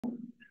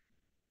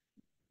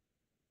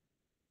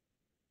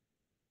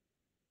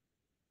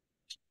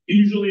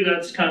Usually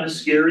that's kind of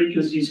scary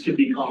because these could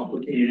be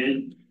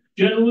complicated.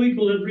 General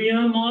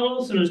equilibrium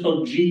models, and it's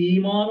called GE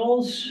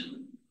models,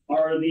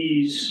 are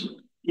these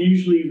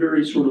usually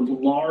very sort of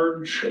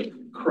large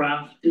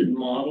crafted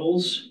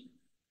models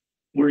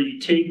where you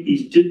take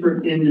these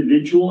different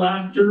individual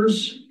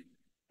actors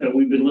that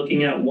we've been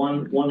looking at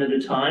one at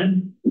a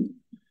time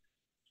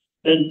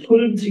and put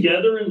them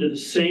together into the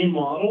same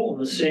model,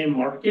 the same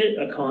market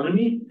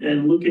economy,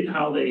 and look at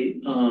how they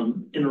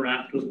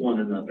interact with one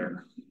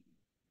another.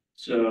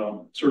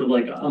 So sort of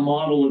like a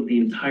model of the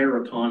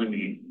entire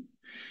economy.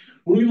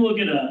 We're going to look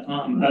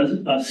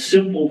at a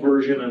simple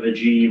version of a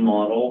GE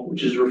model,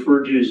 which is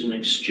referred to as an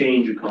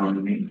exchange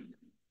economy.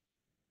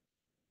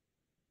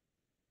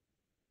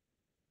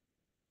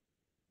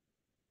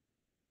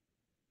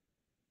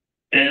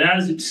 And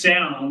as it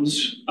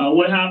sounds,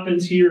 what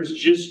happens here is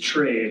just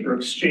trade or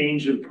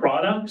exchange of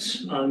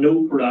products,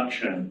 no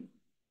production.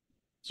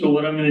 So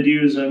what I'm going to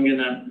do is I'm going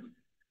to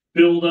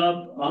build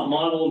up a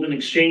model of an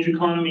exchange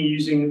economy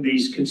using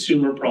these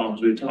consumer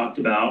problems we've talked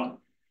about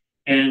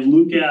and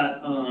look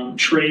at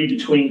trade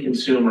between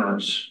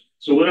consumers.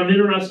 So what I'm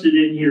interested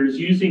in here is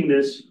using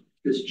this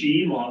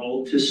GE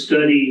model to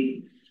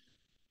study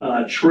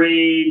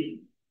trade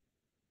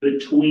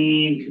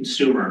between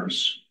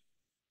consumers.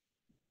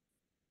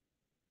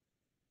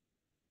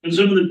 In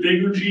some of the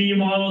bigger GE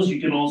models, you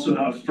can also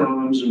have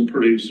firms and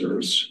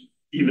producers,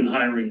 even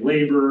hiring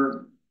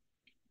labor,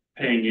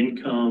 paying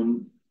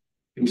income,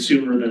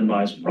 consumer then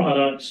buys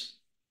products,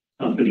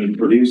 company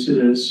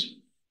produces,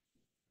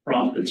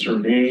 profits are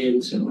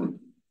made. So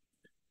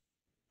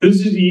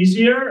this is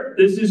easier.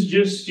 This is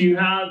just you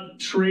have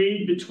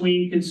trade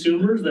between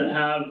consumers that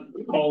have,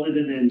 call it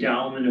an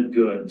endowment of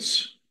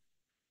goods.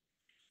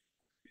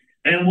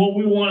 And what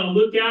we want to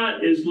look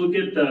at is look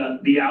at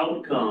the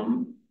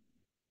outcome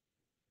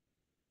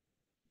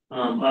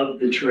of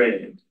the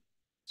trade.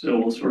 So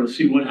we'll sort of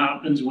see what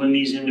happens when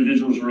these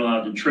individuals are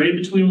allowed to trade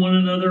between one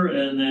another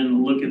and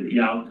then look at the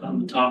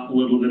outcome, talk a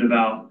little bit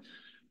about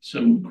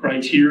some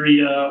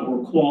criteria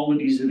or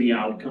qualities of the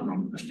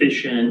outcome,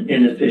 efficient,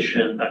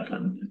 inefficient, that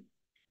kind of thing.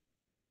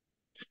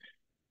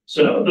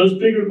 So those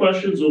bigger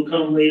questions will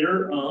come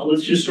later.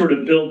 Let's just sort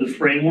of build the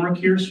framework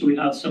here so we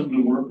have something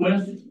to work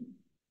with.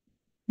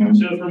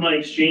 So for my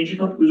exchange,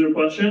 was there a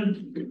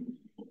question?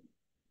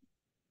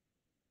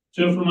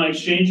 So for my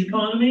exchange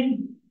economy,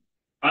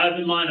 I have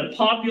in mind a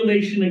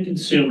population of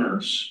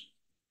consumers.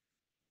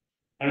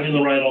 I'm going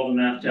to write all the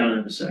math down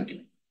in a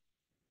second.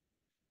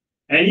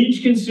 And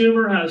each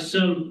consumer has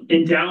some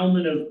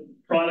endowment of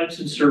products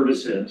and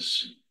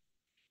services.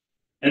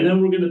 And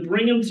then we're going to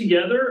bring them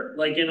together,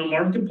 like in a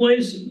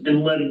marketplace,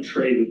 and let them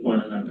trade with one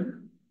another.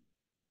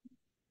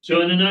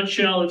 So in a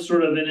nutshell, it's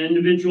sort of an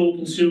individual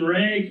consumer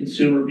A,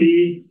 consumer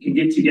B can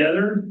get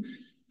together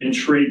and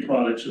trade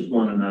products with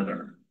one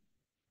another.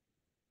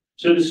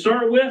 So to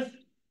start with,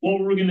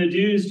 what we're going to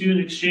do is do an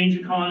exchange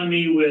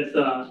economy with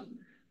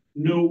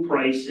no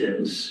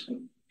prices.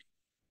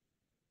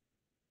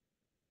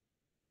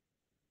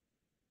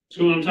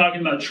 So when I'm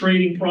talking about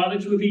trading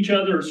products with each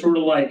other, it's sort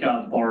of like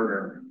a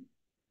barter.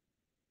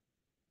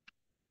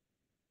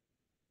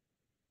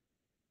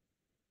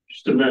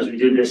 Just imagine we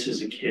did this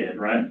as a kid,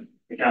 right?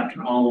 Like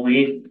after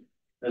Halloween,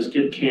 let's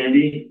get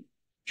candy,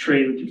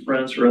 trade with your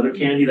friends for other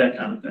candy, that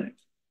kind of thing.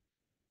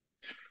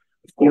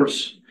 Of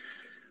course,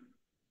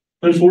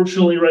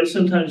 unfortunately, right,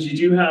 sometimes you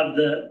do have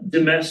the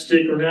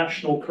domestic or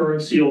national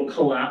currency will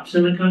collapse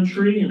in a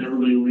country and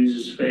everybody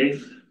loses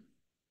faith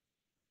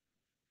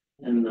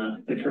in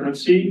the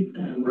currency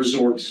and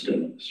resorts to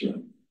this. Right?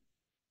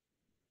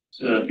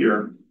 So if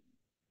you're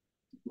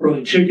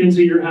growing chickens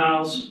at your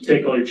house,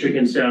 take all your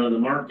chickens down to the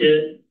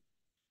market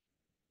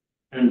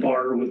and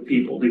barter with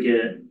people to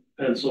get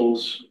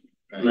pencils,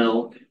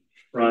 milk,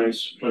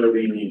 rice, whatever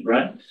you need,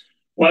 right?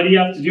 Why do you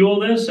have to do all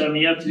this? I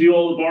mean, you have to do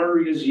all the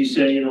barter because you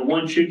say, you know,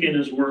 one chicken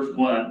is worth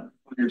what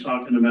when you're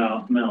talking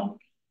about milk?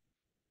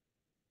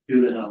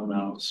 Who the hell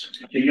knows?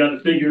 You got to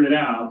figure it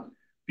out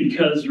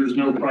because there's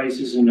no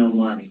prices and no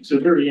money. So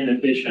very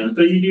inefficient.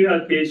 But you do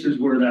have cases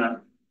where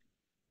that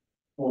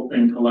whole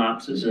thing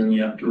collapses and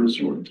you have to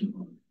resort to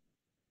money.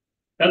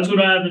 That's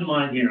what I have in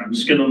mind here. I'm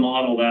just going to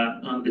model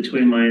that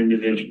between my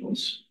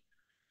individuals.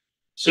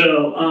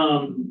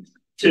 So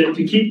to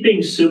keep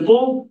things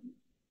simple,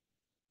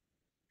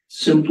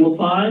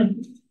 simplify.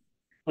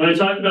 When I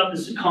talk about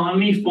this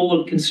economy full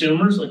of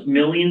consumers, like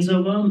millions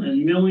of them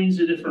and millions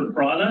of different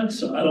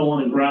products, I don't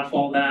want to graph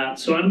all that.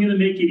 So I'm going to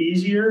make it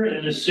easier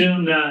and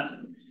assume that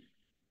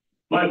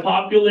my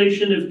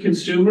population of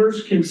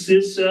consumers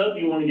consists of,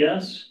 you want to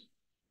guess?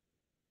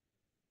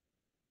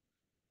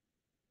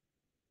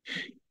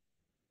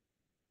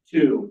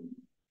 Two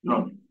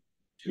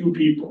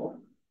people.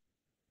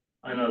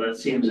 I know that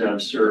seems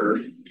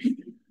absurd,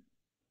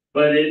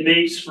 but it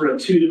makes for a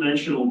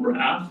two-dimensional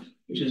graph,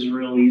 which is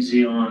real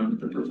easy on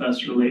the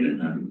professor later.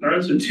 All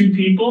right, so two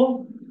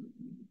people.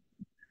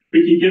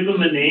 We could give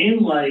them a name,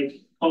 like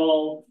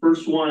call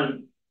first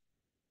one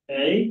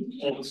A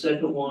and the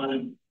second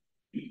one,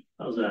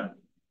 how's that?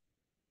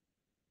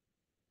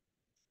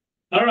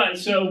 All right,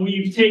 so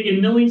we've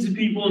taken millions of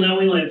people, now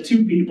we only have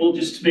 2 people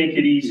just to make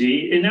it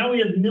easy. And now we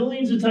have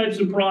millions of types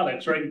of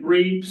products, right?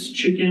 Grapes,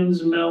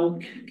 chickens,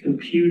 milk,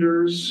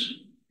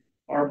 computers,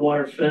 barbed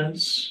wire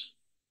fence,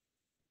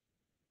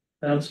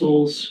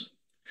 pencils.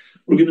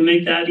 We're gonna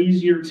make that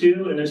easier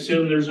too and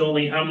assume there's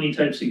only how many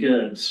types of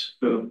goods?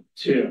 2.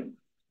 So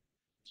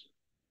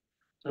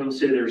I'm gonna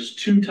say there's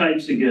 2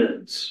 types of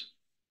goods.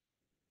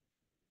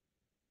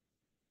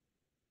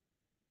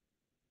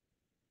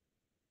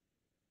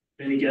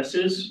 Any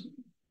guesses?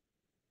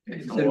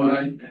 X and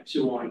Y. X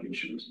and Y can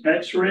choose.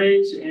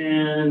 X-rays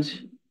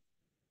and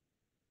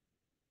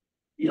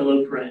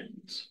yellow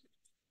crayons.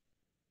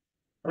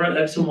 All right,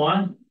 X and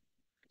Y.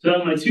 So I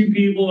have my 2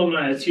 people, I'm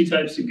gonna have 2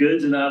 types of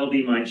goods, and that'll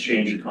be my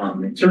exchange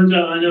economy. Turns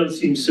out, I know it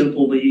seems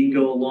simple, but you can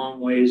go a long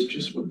ways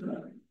just with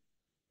that.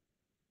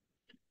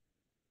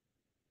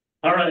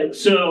 All right,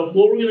 so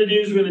what we're gonna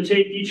do is we're gonna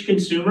take each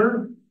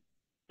consumer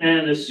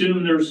and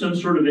assume there's some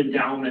sort of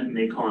endowment in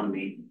the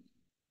economy.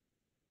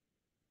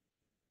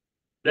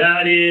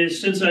 That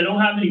is, since I don't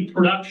have any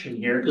production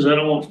here, because I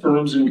don't want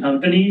firms and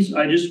companies,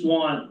 I just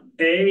want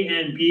A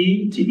and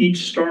B to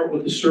each start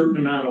with a certain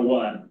amount of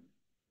what?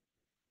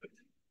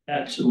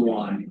 X and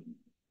Y.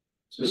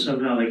 So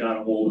somehow they got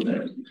a hold of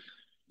it.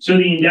 So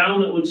the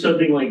endowment looks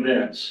something like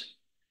this.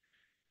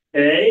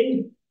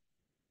 A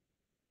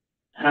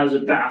has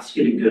a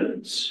basket of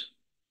goods.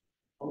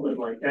 I'll live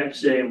like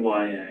XA and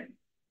YA.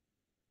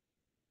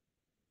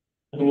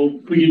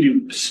 And we can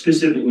do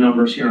specific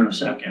numbers here in a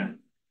second.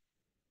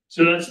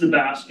 So that's the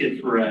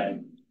basket for A.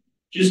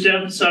 Just to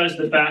emphasize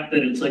the fact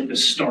that it's like the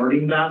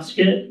starting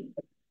basket,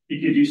 you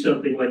could do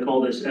something like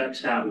call this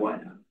X hat, Y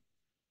hat.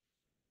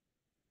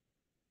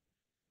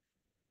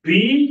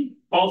 B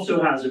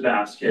also has a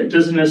basket. It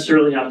doesn't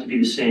necessarily have to be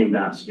the same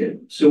basket.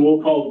 So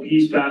we'll call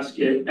B's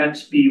basket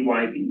XB,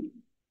 YB.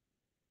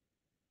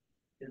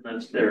 And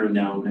that's their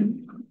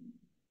endowment.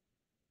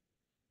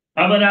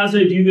 How about as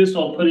I do this,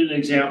 I'll put an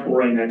example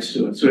right next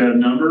to it. So we have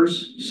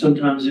numbers.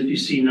 Sometimes if you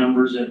see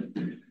numbers, it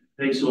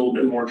makes it a little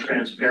bit more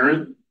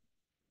transparent.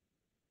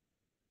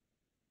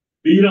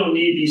 But you don't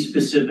need these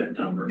specific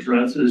numbers,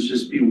 right? So this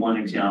just be one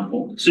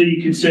example. So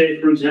you could say,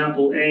 for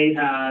example, A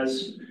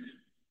has,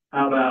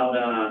 how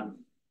about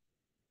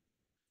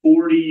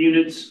 40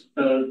 units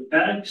of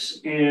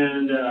X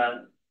and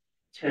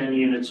 10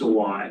 units of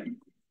Y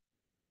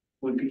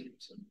would be.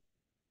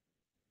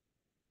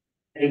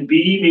 And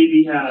B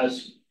maybe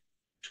has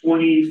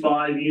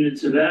 25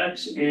 units of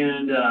X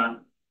and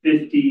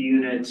 50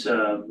 units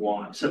of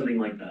Y, something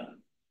like that.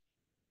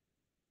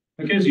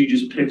 Okay, so you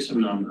just pick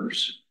some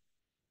numbers.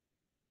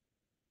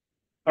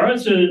 All right,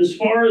 so as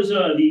far as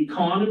the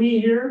economy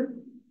here,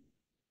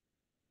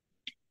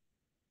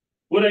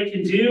 what I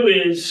can do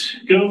is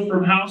go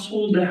from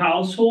household to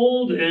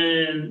household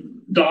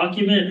and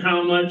document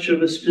how much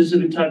of a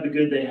specific type of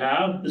good they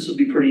have. This will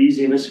be pretty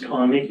easy in this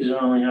economy because I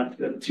only have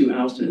to have 2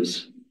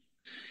 houses.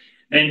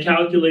 And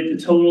calculate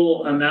the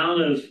total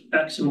amount of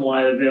X and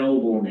Y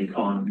available in the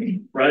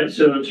economy, right?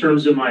 So in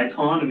terms of my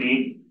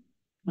economy,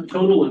 the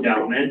total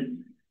endowment,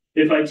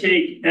 if I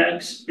take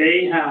X,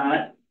 A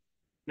hat,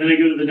 then I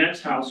go to the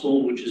next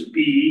household, which is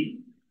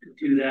B,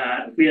 do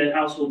that. If we had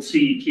household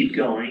C, keep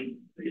going.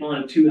 If you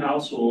only have 2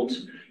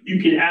 households,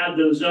 you can add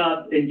those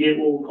up and get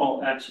what we'll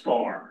call X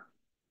bar.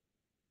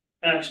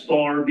 X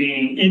bar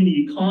being in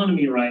the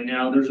economy right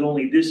now, there's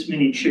only this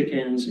many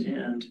chickens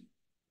and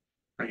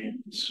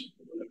hens.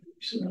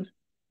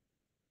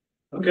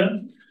 Okay,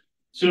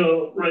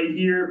 so right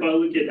here, if I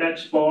look at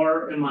X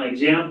bar in my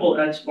example,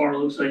 X bar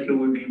looks like it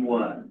would be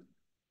what?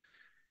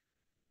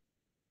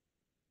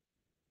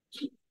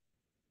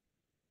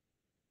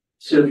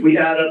 So if we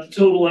add up the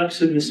total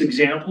X in this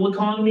example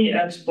economy,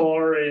 X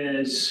bar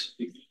is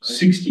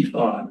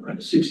 65,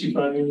 right?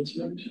 65 units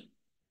of X.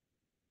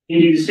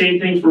 You do the same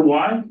thing for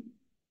Y.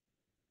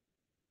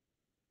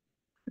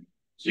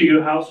 So you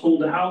go household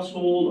to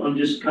household. I'm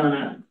just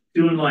kind of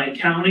doing my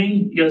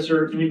accounting. You guys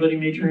are, anybody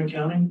major in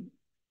accounting?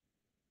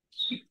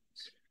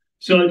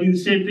 So I do the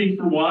same thing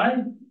for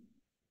Y.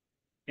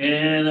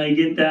 And I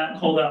get that,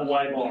 call that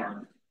Y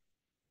bar.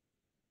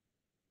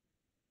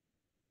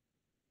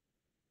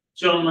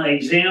 So in my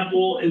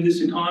example, in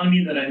this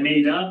economy that I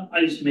made up,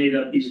 I just made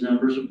up these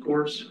numbers, of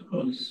course.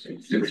 Looks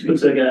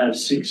like I have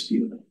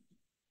 60 of them.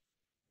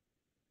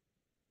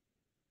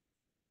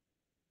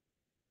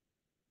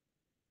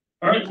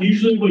 All right,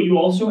 usually what you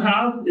also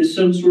have is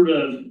some sort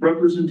of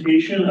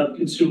representation of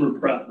consumer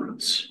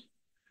preference.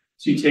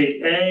 So you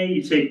take A,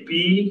 you take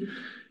B,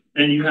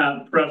 and you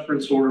have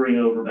preference ordering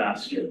over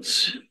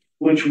baskets,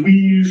 which we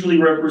usually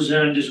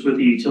represent just with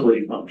the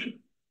utility function.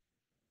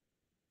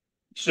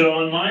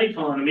 So in my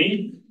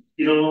economy,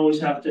 you don't always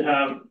have to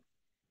have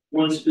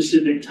one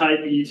specific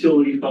type of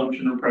utility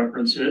function or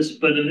preferences,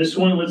 but in this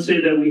one, let's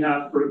say that we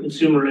have for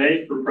consumer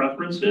A for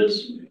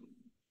preferences.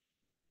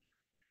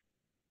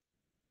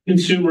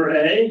 Consumer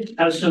A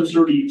has some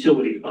sort of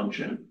utility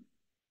function.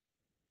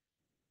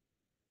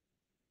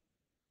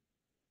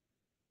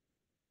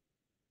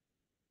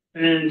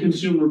 And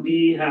consumer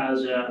B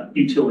has a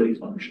utility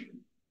function.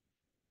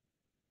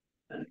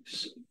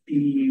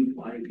 XB,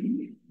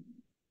 YB.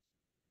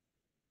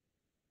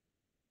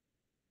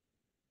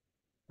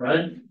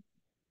 Right?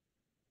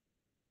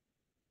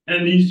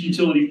 And these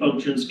utility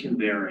functions can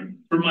vary.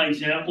 For my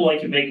example, I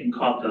can make them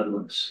Cobb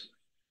Douglas.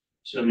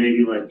 So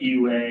maybe like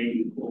UA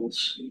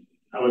equals,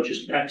 how about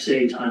just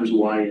XA times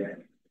YA?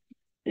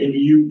 And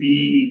UB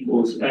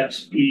equals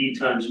XB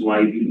times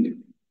YB.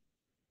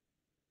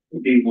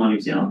 Would be one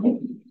example.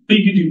 But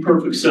you could do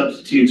perfect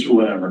substitutes or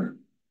whatever.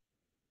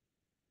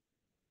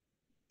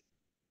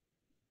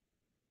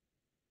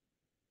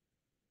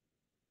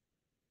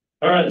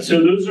 All right,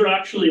 so those are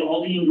actually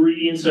all the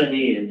ingredients I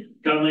need.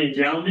 Got my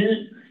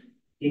endowment.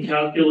 You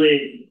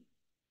calculate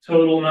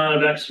total amount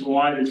of X and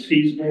Y that's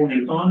feasible in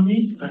the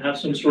economy. I have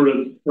some sort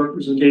of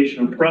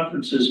representation of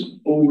preferences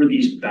over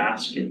these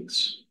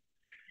baskets.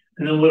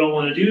 And then what I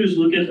want to do is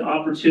look at the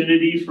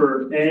opportunity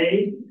for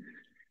A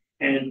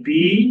and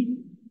B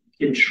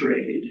can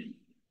trade.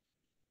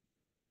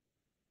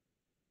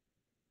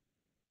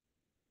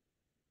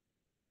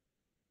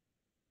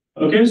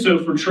 Okay, so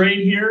for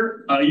trade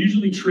here,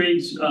 usually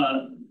trades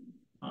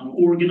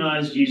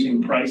organized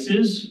using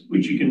prices,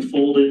 which you can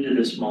fold into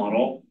this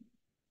model.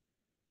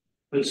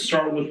 Let's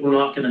start with, we're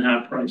not going to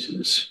have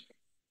prices.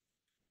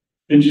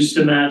 And just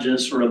imagine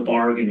sort of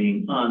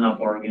bargaining, not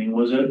bargaining,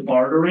 was it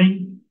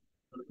bartering?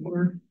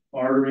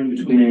 Bartering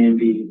between A and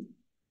B.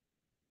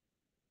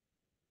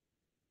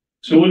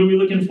 So what are we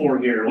looking for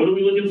here? What are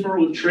we looking for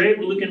with trade?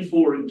 We're looking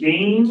for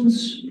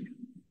gains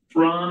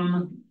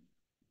from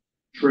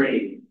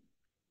trade.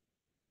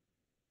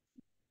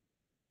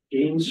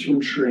 Gains from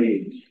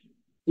trade.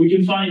 We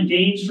can find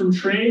gains from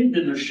trade,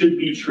 then there should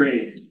be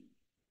trade.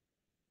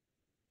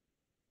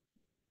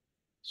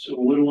 So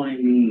what do I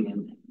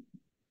mean?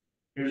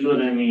 Here's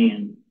what I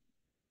mean.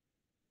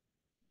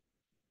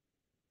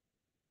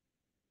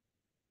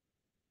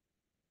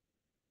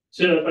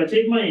 So if I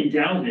take my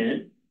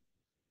endowment,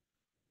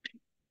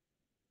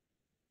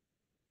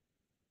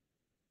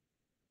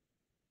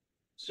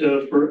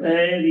 so for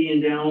A, the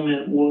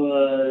endowment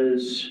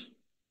was,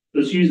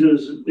 let's use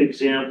those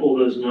example,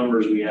 those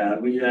numbers we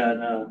had. We had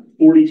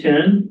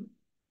 40-10.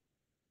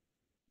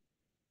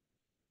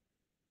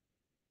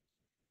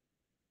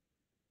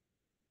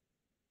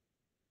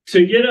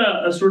 To get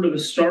a sort of a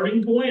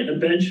starting point, a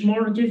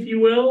benchmark, if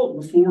you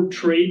will, before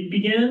trade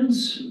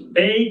begins,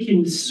 A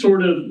can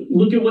sort of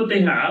look at what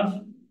they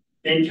have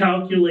and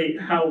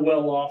calculate how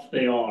well off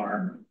they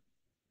are.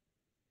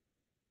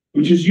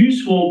 Which is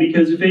useful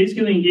because if A is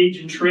going to engage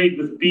in trade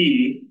with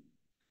B,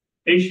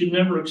 A should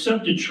never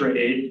accept a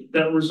trade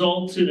that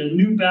results in a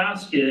new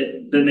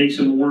basket that makes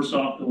them worse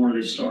off than where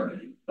they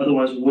started.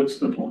 Otherwise, what's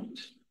the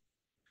point?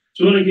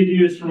 So what I could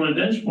do is for my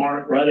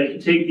benchmark, right, I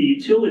could take the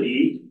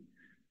utility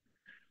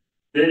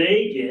that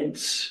A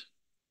gets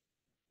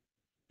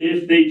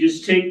if they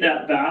just take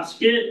that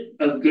basket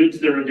of goods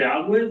they're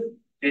endowed with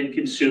and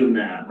consume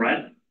that,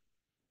 right?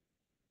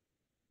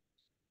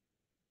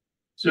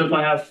 So if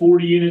I have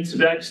 40 units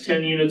of X,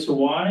 10 units of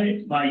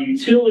Y, my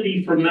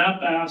utility from that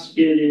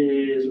basket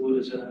is, what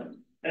is that?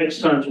 X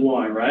times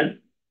Y, right?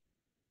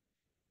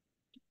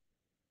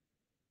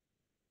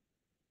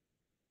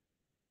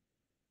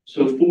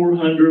 So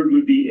 400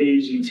 would be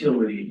A's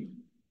utility.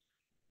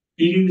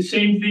 You do the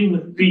same thing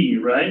with B,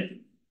 right?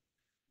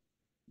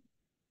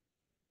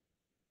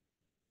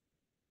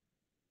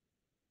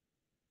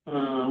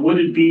 What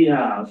did B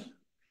have?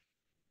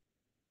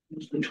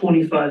 It's the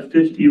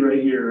 2550 right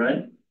here,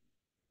 right?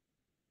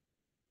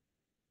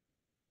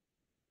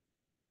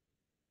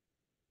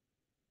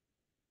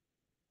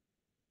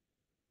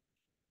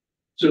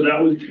 So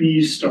that was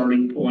B's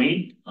starting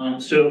point.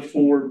 So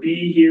for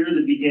B here,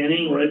 the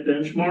beginning, right,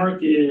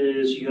 benchmark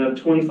is you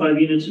have 25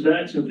 units of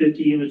X and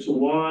 50 units of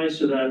Y.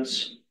 So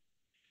that's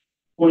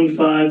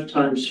 25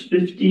 times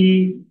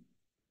 50.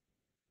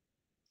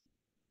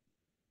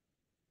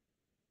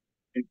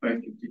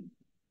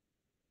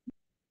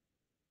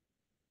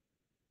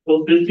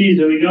 Both 50s,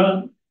 there we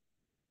go.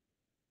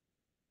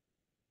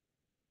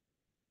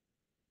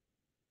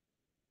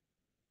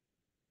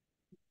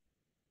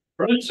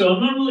 Right, so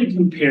I'm not really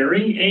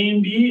comparing A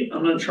and B.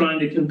 I'm not trying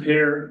to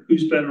compare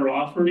who's better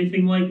off or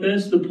anything like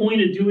this. The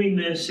point of doing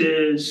this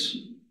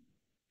is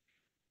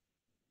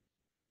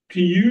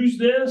to use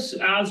this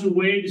as a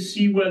way to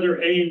see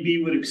whether A and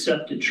B would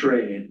accept a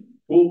trade.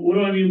 Well, what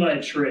do I mean by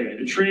a trade?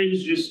 A trade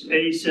is just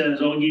A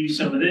says, I'll give you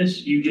some of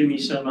this, you give me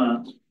some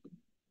of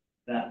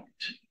that.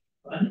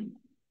 Right?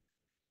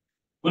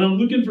 When I'm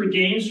looking for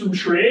gains from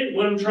trade,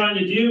 what I'm trying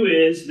to do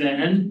is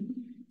then,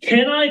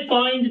 can I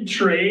find a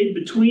trade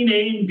between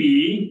A and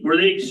B where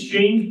they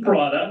exchange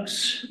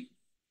products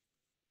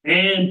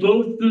and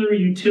both their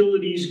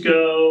utilities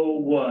go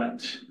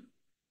what?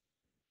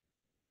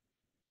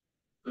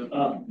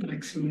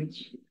 Excellent.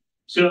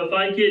 So if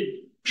I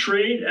could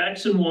trade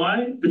X and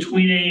Y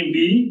between A and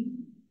B,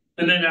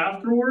 and then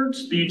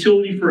afterwards, the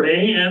utility for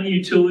A and the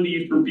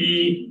utility for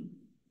B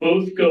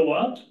both go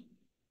up,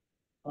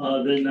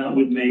 then that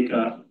would make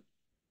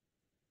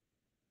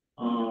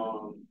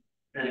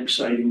an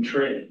exciting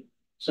trade,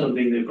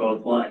 something they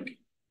both like.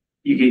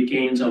 you get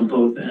gains on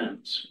both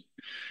ends.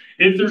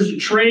 If there's a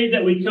trade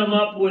that we come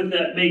up with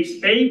that makes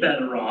A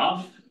better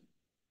off,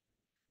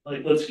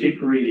 like let's get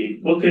greedy.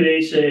 What could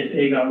A say if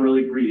A got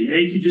really greedy?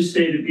 A could just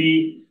say to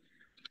B,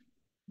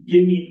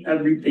 give me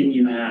everything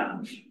you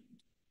have.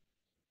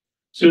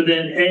 So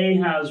then A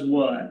has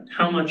what?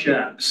 How much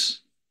X?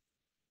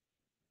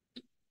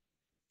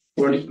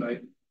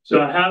 45.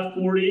 So I have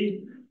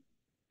 40,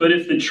 but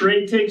if the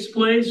trade takes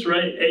place,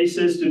 right, A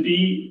says to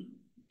B,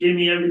 give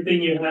me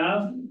everything you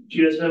have. Do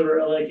you guys have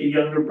like a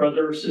younger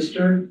brother or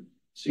sister?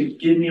 So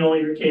give me all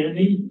your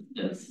candy?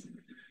 Yes.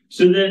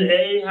 So then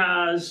A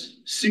has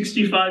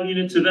 65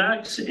 units of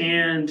X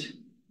and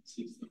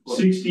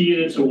 60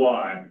 units of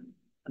Y.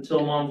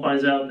 Until mom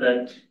finds out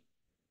that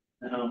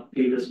now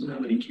A doesn't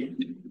have any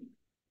candy.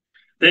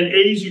 Then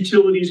A's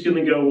utility is going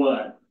to go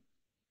what?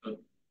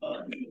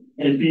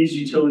 And B's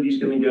utility is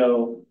going to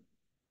go,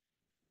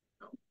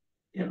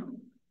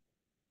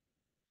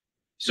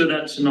 so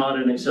that's not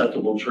an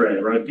acceptable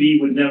trade, right? B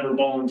would never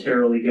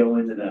voluntarily go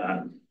into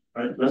that,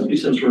 right? Must be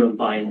some sort of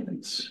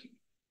violence.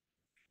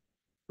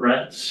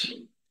 Threats.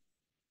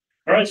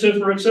 All right, so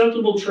for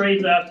acceptable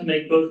trades, I have to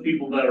make both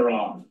people better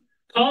off.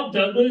 Cobb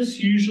Douglas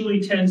usually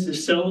tends to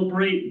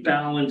celebrate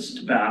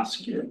balanced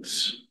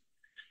baskets.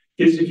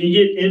 Because if you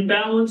get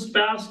imbalanced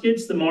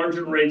baskets, the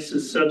margin rates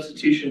of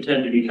substitution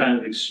tend to be kind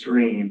of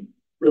extreme,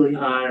 really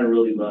high or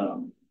really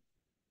low.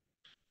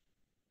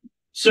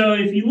 So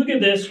if you look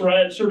at this,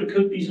 right, I sort of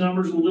cook these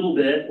numbers a little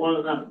bit.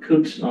 Well, not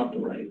cook's not the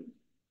right.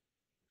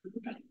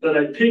 But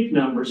I pick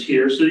numbers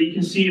here so that you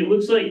can see it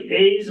looks like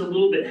A is a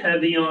little bit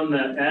heavy on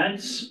the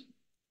X,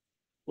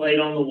 light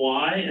on the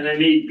Y, and I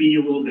made B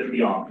a little bit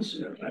the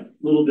opposite, right? A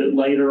little bit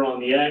lighter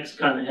on the X,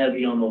 kind of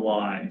heavy on the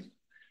Y.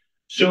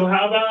 So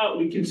how about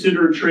we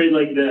consider a trade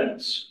like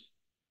this?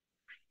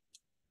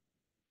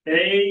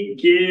 A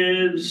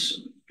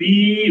gives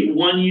B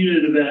 1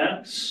 unit of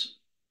X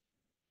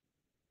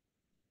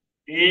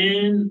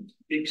in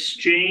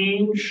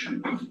exchange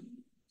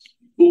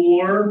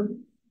for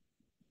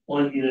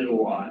 1 unit of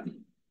Y.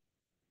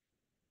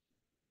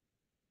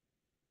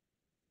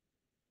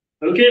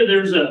 Okay,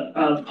 there's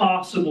a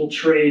possible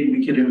trade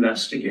we could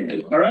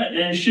investigate. All right, and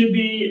it should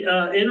be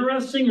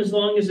interesting as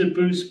long as it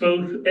boosts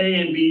both A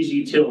and B's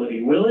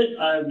utility. Will it?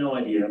 I have no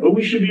idea, but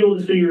we should be able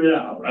to figure it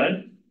out,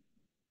 right?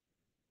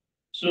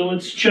 So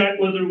let's check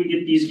whether we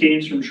get these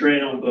gains from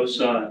trade on both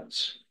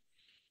sides.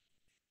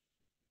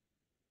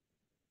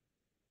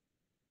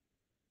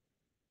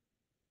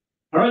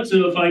 All right,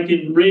 so if I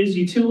can raise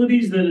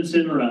utilities, then it's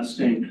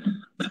interesting.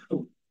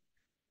 All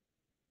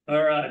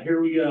right,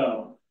 here we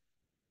go.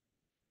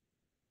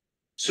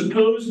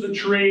 Suppose the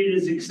trade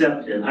is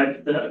accepted,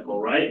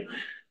 hypothetical, right?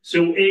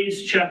 So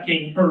A's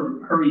checking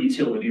her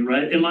utility,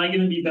 right? Am I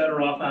going to be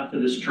better off after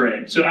this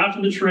trade? So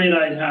after the trade,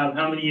 I'd have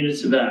how many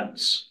units of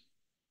X?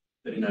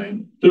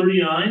 39.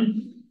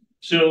 39.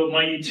 So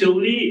my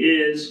utility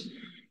is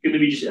going to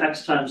be just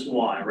X times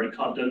Y, right,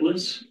 Cobb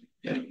Douglas?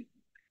 Yeah.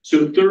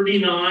 So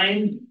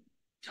 39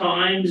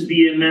 times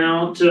the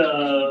amount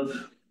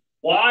of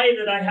Y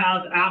that I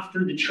have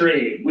after the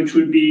trade, which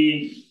would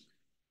be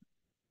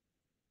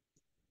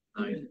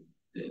 11.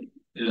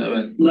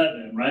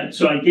 11, right?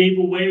 So I gave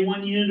away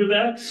 1 unit of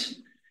X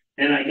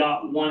and I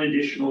got 1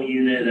 additional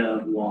unit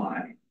of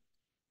Y.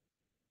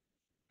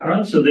 All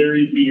right, so there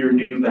would be your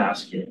new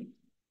basket.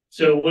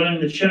 So what I'm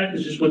going to check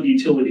is just what the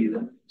utility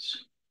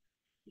is.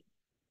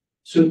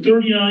 So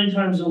 39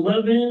 times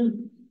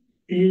 11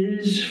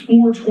 is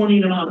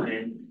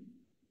 429.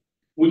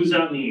 What does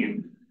that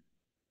mean?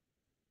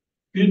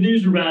 Good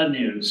news or bad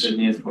news? Good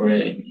news for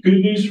A.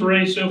 Good news for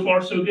A, so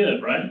far so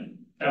good, right?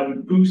 That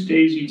would boost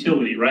A's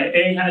utility, right?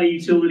 A had a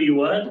utility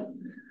what?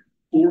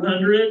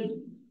 400,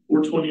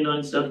 429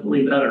 is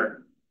definitely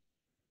better.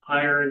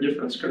 Higher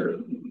indifference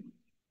curve.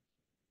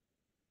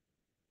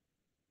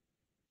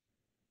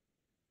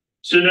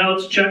 So now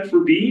let's check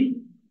for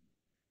B.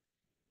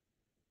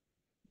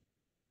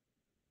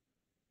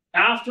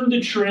 After the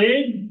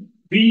trade,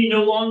 B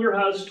no longer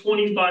has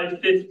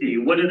 2550.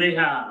 What do they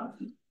have?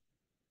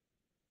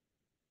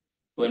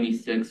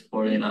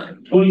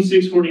 2649.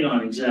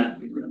 2649,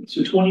 exactly.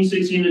 So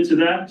 26 units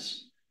of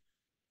X,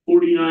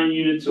 49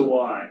 units of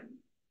Y.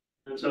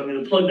 And so I'm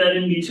going to plug that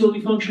in the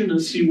utility function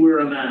and see where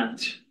I'm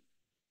at.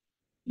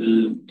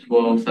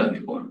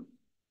 1274.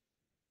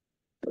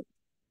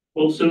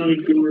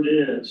 1274 it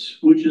is,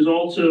 which is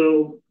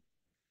also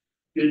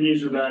good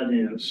news or bad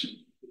news?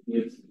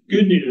 Yes.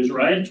 Good news,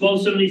 right?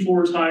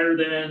 1274 is higher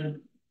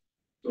than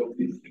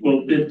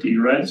 1250,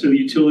 right? So the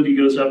utility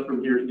goes up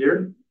from here to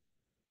here.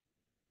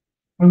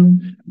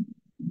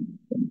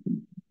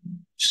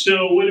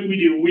 So what did we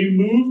do? We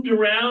moved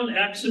around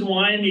X and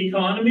Y in the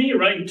economy,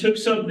 right? You took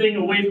something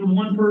away from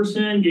one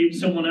person, gave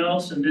someone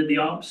else, and did the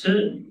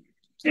opposite.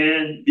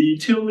 And the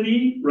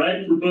utility,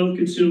 right, for both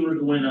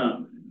consumers went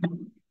up.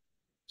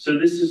 So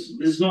this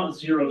is not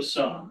zero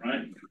sum,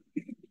 right?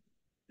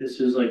 This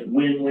is like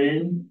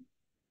win-win.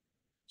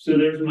 So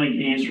there's my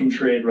gains from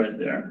trade right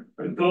there.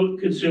 Right?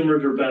 Both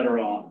consumers are better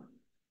off.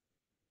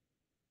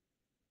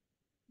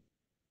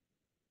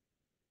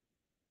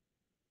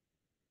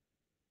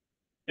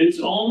 It's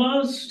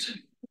almost,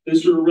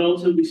 this sort of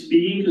relatively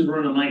speaking, because we're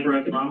in a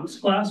microeconomics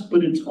class,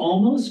 but it's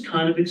almost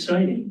kind of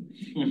exciting.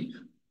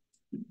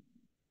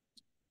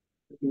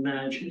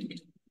 Magic.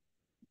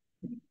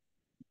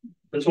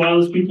 That's why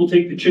those people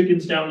take the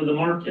chickens down to the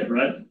market,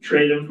 right?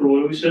 Trade them for,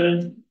 what do we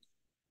say?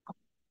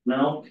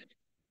 Milk,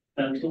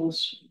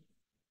 pencils.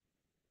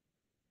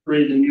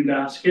 Create a new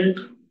basket.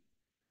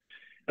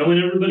 And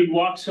when everybody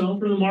walks home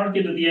from the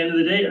market at the end of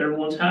the day,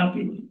 everyone's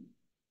happy.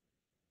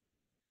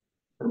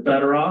 We're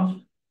better off.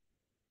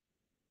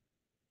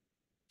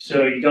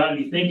 So you got to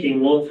be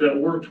thinking, well, if that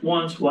worked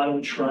once, why don't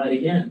we try it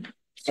again?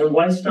 Or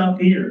why stop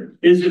here?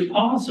 Is it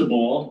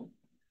possible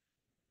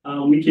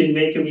we can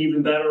make them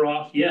even better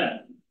off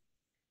yet?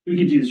 We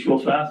can do this real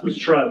fast. Let's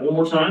try it one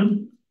more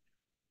time.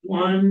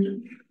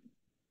 One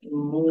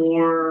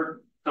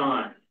more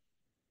time.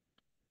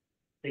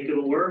 Think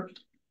it'll work?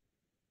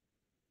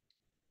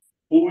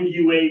 What would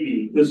UA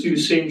be? Let's do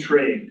the same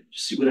trade.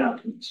 Just see what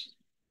happens.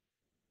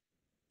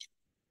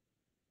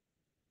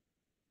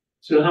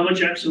 So how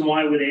much X and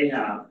Y would A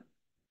have?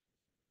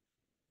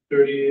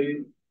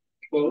 38,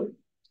 12,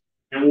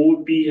 And what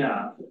would B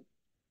have?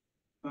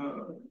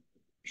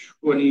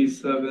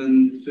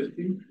 27,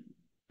 50.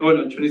 Oh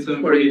no,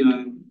 27,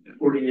 49.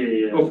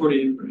 48, yeah. Oh,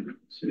 48.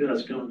 See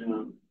that's going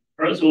down.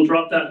 All right, so we'll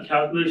drop that in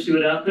calculator, see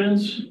what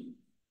happens.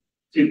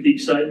 See if the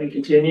excitement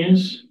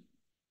continues.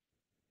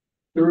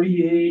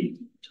 38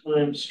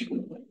 times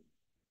 12.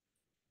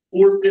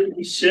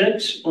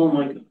 456. Oh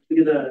my God, look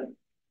at that.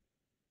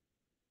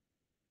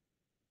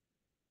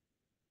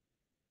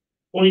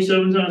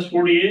 27 times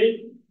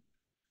 48.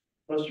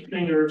 Cross your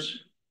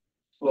fingers.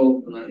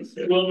 12,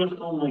 96. 12.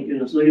 Oh my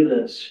goodness, look at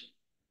this.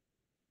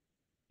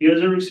 You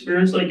guys ever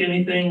experienced like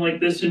anything like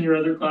this in your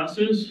other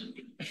classes?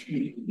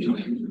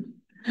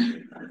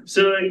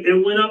 So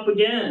it went up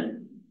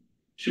again.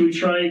 Should we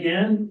try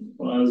again?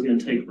 Well, it's going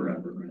to take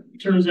forever. Right? It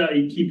turns out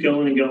you keep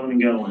going and going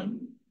and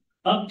going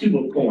up to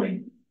a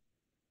point.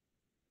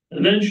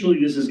 Eventually,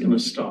 this is going to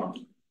stop.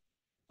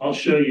 I'll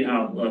show you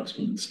how it looks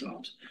when it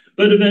stops.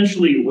 But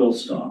eventually, it will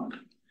stop.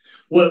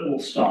 What will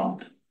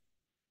stop?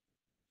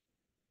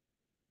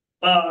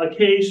 A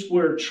case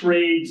where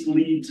trades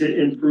lead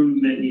to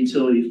improvement in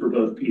utility for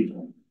both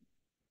people.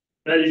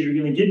 That is, you're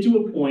going to get to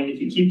a point, if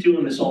you keep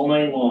doing this all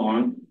night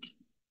long,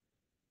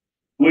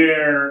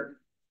 where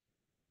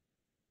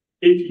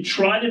if you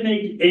try to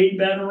make A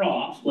better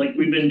off, like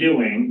we've been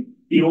doing,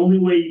 the only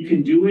way you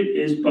can do it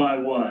is by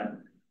what?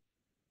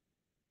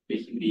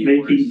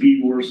 Making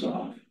B worse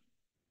off.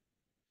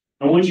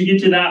 And once you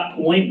get to that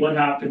point, what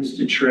happens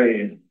to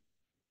trade?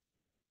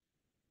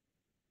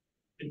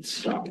 It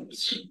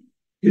stops.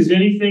 Because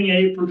anything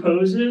A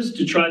proposes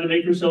to try to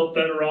make herself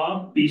better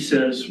off, B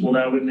says, well,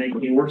 that would make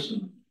me worse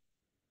off.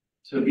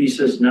 So B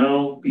says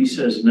no, B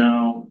says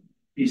no,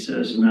 B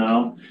says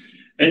no.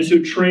 And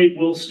so trade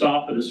will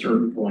stop at a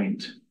certain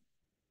point.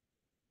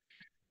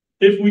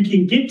 If we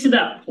can get to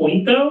that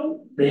point,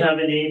 though, they have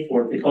a name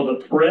for it. They call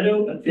it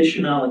Pareto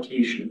efficient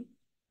allocation.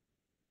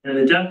 And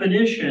the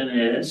definition of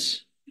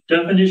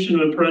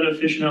a Pareto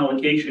efficient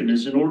allocation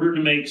is in order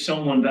to make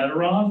someone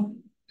better off,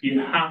 you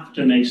have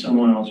to make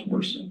someone else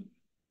worse off.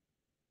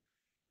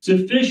 It's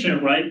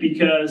efficient, right?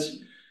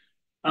 Because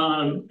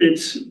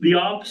it's the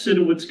opposite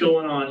of what's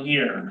going on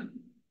here,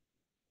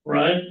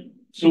 right?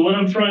 So what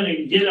I'm trying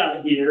to get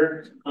at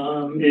here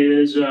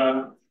is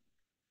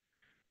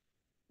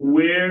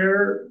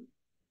where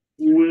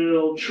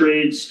will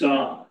trade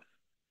stop?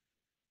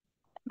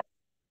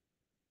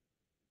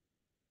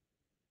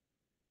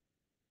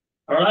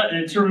 All right,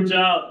 and it turns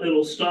out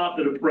it'll stop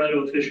at a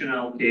Pareto efficient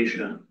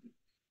allocation.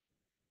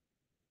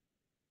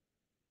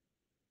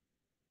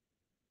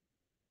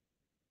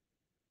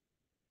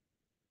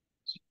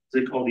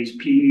 They call these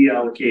PE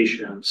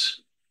allocations.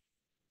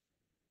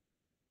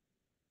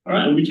 All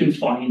right, we can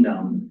find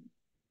them.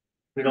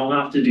 We don't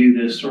have to do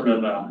this sort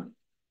of a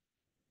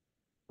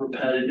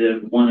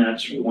repetitive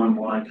 1x or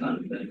 1y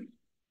kind of thing.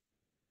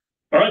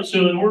 All right,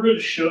 so in order to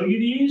show you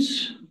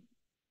these,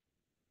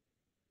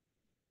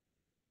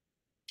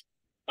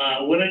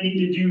 what I need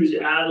to do is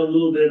add a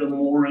little bit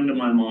more into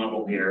my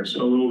model here.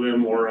 So a little bit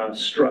more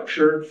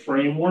structure,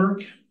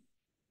 framework.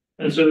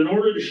 And so in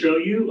order to show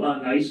you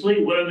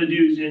nicely, what I'm going to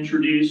do is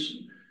introduce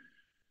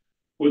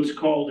what's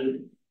called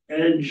an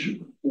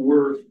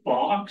Edgeworth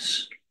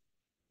Box,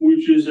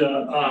 which is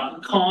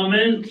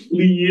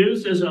commonly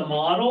used as a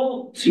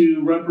model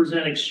to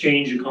represent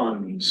exchange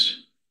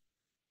economies.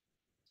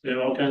 They have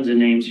all kinds of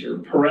names here.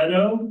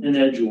 Pareto and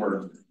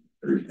Edgeworth,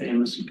 very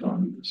famous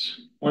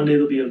economists. One day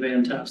they'll be a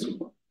fantastic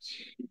one.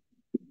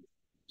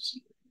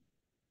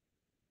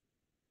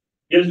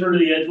 You guys heard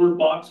of the Edgeworth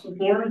Box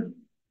before?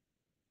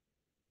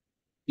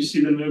 You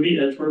see the movie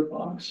Edgeworth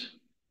Box?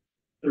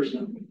 There's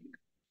no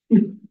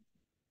movie.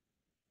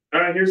 All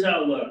right, here's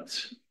how it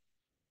looks.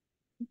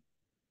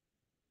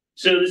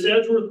 So this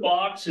Edgeworth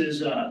Box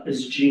is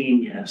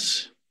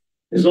genius.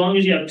 As long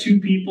as you have two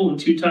people and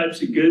two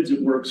types of goods,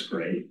 it works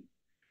great.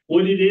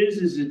 What it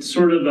is it's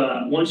sort of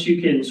once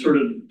you can sort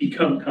of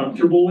become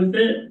comfortable with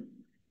it,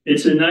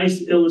 it's a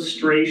nice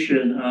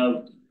illustration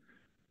of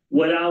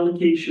what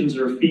allocations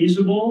are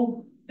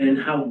feasible, and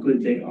how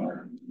good they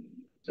are.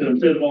 So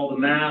instead of all the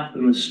math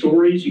and the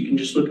stories, you can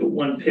just look at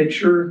one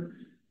picture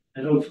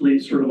and hopefully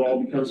it sort of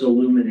all becomes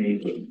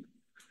illuminated.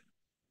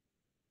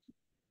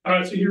 All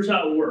right, so here's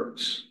how it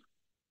works.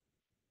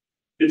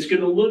 It's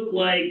going to look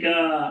like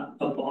a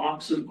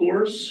box, of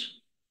course.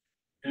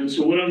 And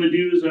so what I'm going to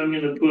do is I'm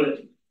going to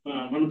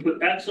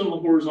put X on the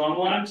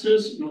horizontal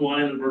axis and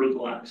Y on the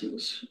vertical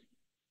axis.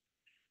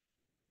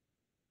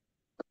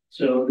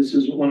 So this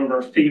is one of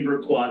our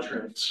favorite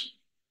quadrants.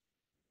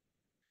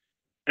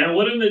 And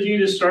what I'm going to do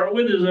to start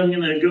with is I'm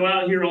going to go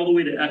out here all the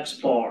way to X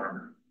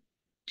bar.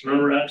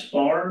 Remember X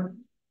bar?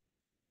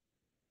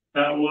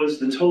 That was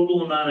the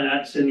total amount of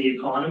X in the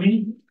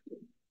economy.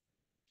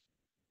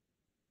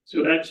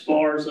 So X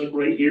bar is like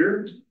right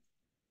here.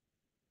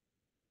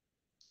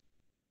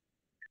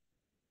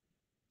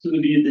 So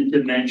it'll be the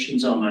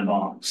dimensions on my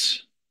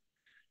box.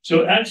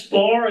 So X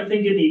bar, I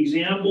think in the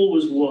example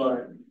was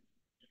what?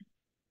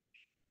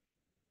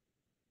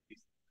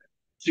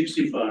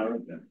 65,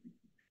 okay.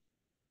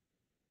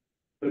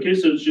 Okay,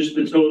 so it's just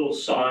the total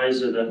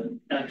size of the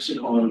X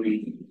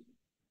economy.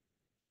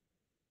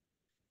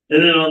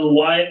 And then on the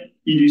Y,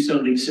 you do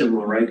something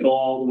similar, right? Go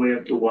all the way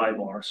up to Y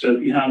bar. So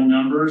if you have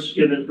numbers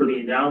given for the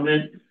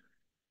endowment,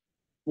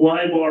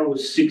 Y bar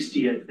was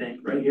 60, I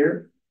think, right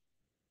here.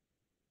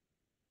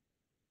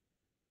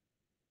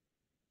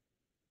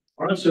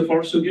 All right, so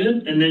far so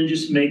good. And then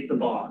just make the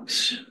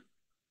box.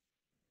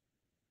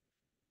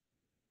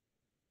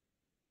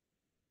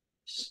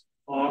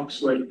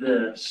 Box like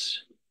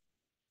this.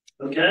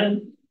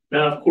 Okay?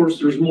 Now, of course,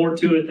 there's more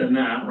to it than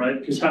that, right?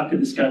 Because how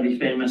could this guy be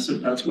famous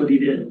if that's what he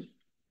did?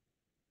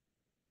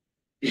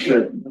 He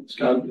could. That's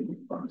gotta be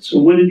fun. So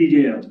what did he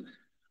do?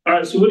 All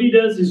right, so what he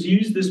does is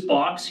use this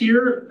box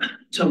here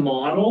to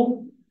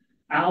model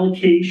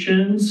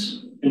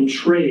allocations and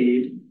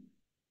trade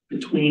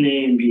between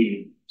A and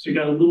B. So you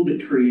got a little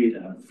bit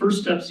creative.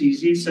 First step's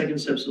easy, second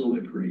step's a little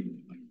bit creative.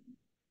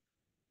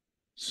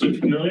 So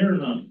familiar or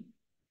not?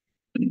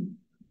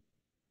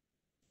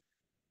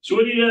 So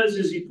what he does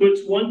is he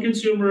puts one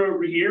consumer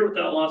over here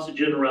without loss of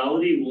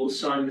generality. We'll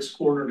assign this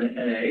corner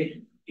to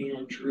A,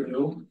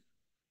 Andrew.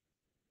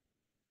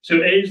 So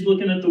A is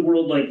looking at the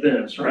world like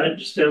this, right?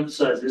 Just to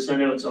emphasize this, I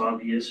know it's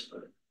obvious,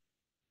 but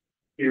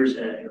here's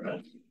A,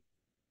 right?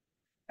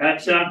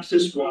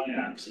 X-axis,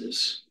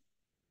 Y-axis.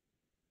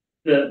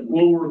 That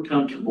what we're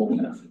comfortable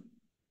with.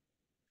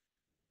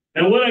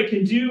 And what I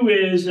can do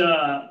is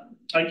I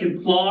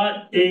can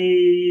plot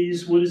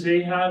A's, what does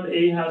A have?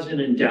 A has an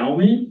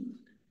endowment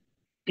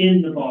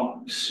in the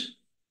box.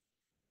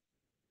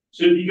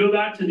 So if you go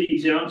back to the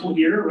example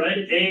here, right?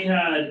 A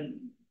had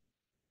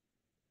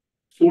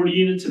 40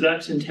 units of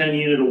X and 10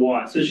 units of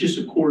Y. So it's just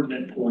a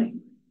coordinate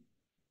point.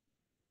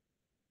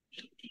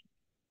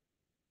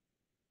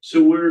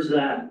 So where's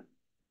that?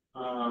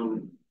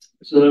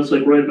 So that's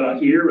like right about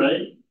here,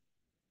 right?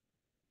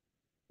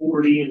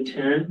 40 and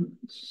 10,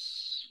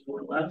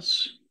 more or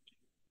less.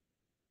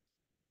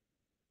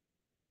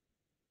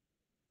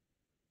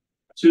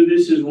 So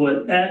this is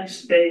what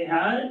X A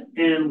had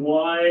and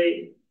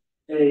Y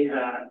A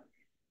had.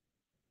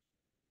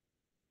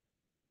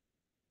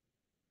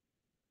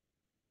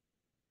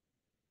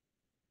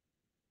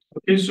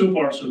 Okay, so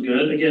far so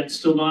good. Again,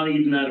 still not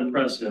even that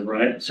impressive,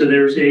 right? So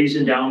there's A's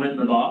endowment in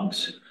the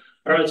box.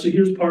 All right, so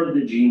here's part of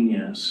the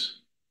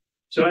genius.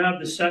 So I have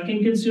the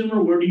second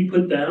consumer. Where do you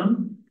put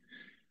them?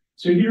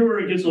 So here where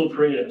it gets a little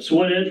creative. So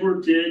what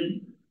Edgeworth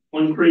did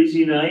one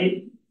crazy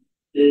night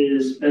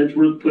is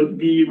Edgeworth put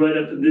B right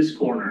up in this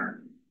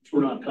corner, which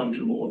we're not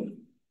comfortable with.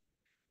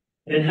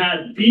 And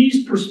had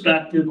B's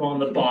perspective on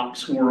the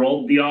box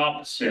world the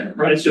opposite,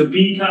 right? So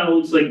B kind of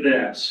looks like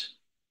this.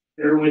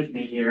 Bear with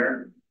me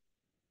here.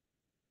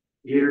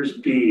 Here's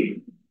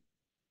B.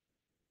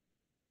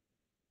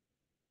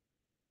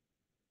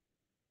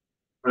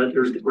 Right,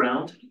 there's the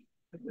ground.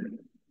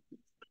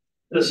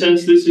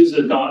 Since this is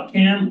a dot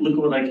cam, look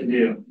what I can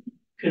do.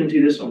 Couldn't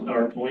do this on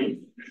PowerPoint.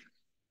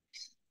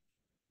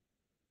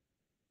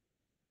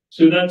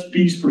 So that's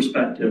B's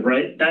perspective,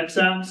 right?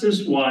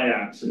 X-axis,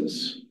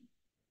 Y-axis.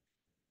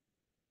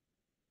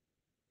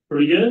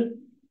 Pretty good?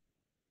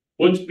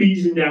 What's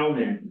B's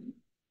endowment?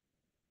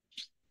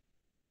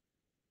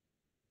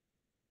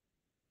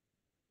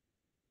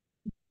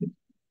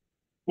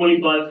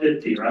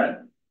 $25.50, right?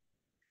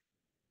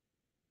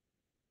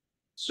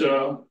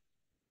 So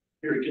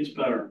here it gets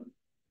better.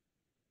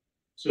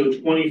 So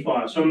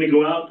 25. So I'm going to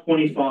go out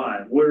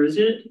 25. Where is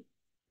it?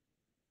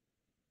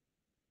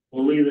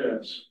 Only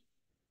this.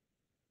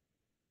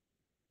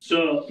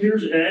 So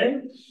here's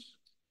A.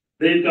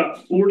 They've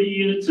got 40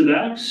 units of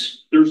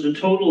X. There's a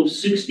total of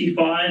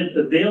 65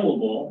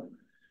 available.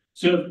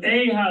 So if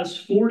A has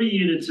 40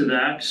 units of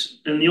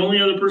X and the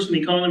only other person in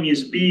the economy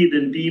is B,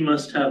 then B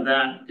must have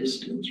that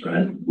distance,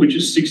 right? Which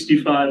is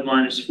 65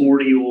 minus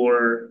 40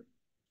 or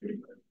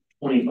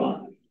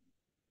 25.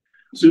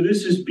 So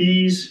this is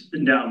B's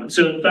endowment.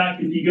 So in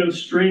fact, if you go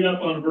straight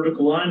up on a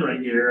vertical line right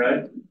here,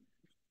 right?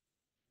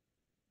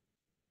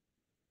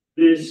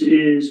 This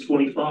is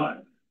 25.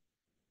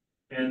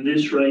 And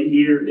this right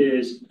here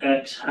is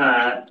X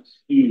hat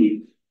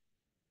E.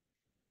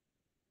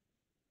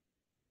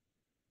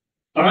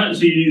 All right,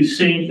 so you do the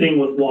same thing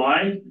with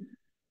Y.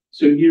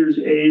 So here's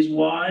A's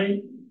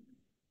Y.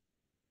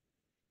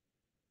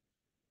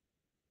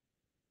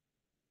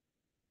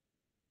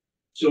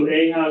 So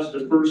A has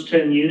the first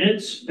 10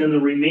 units and the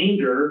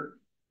remainder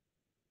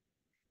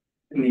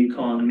in the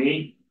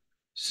economy,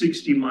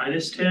 60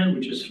 minus 10,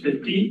 which is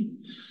 50.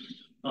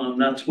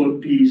 That's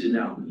what B's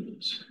endowment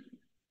is.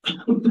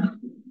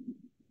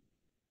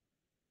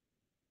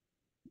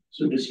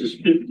 So this is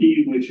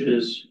 50, which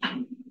is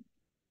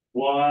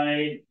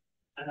Y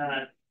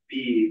at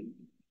B.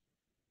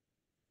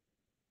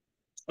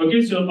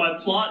 Okay, so if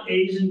I plot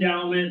A's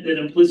endowment, then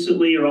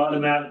implicitly or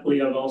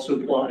automatically I've also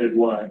plotted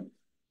what?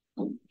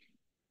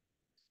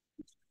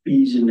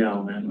 B's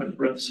endowment, my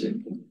breath's sick.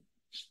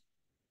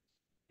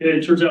 Okay,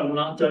 it turns out we're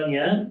not done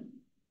yet.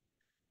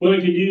 What I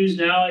can do is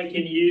now I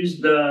can use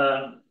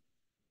the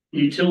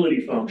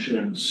utility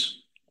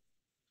functions.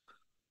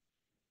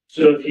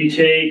 So if you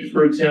take,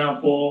 for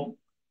example,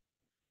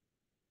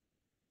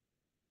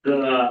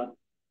 the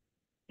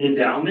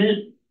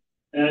endowment,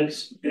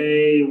 X,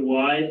 A,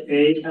 Y,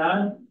 A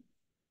hat,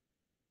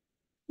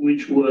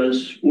 which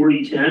was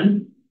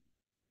 4010.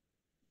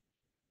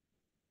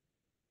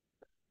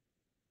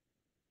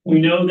 We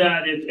know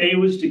that if A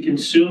was to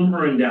consume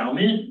her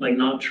endowment, like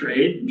not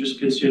trade, just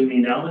consume the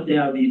endowment, they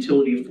have the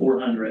utility of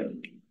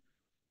 400.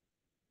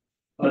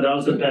 That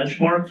was the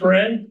benchmark for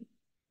A.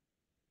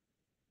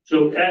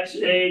 So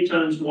XA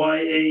times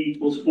YA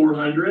equals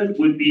 400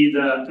 would be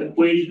the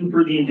equation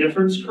for the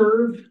indifference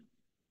curve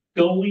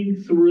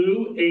going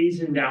through A's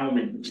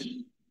endowment.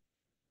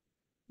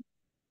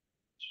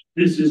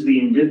 This is the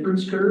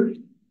indifference curve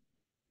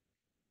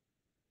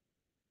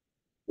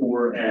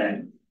for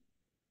A.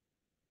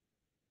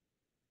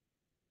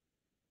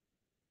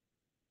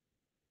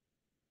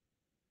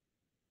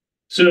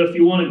 So if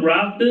you want to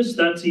graph this,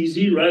 that's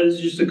easy, right? This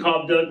is just a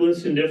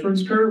Cobb-Douglas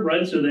indifference curve,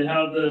 right? So they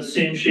have the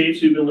same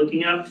shapes we've been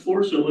looking at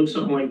before, so it looks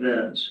something like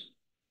this.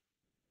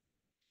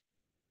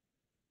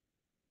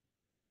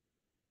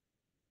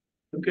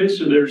 Okay,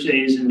 so there's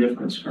A's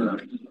indifference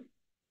curve.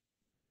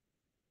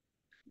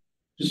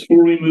 Just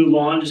before we move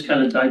on, just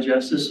kind of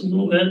digest this a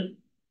little bit.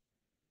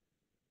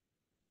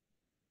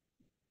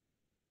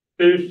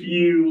 If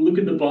you look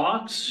at the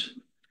box,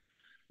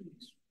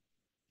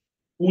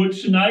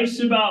 what's nice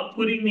about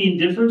putting the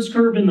indifference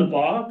curve in the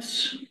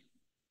box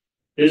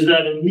is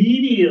that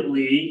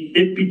immediately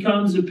it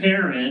becomes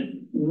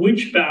apparent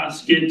which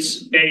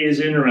baskets A is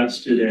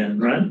interested in,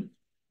 right?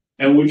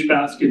 And which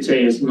baskets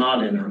A is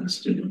not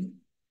interested in.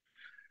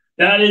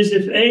 That is,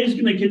 if A is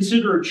going to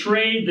consider a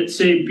trade that,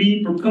 say,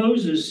 B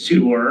proposes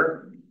to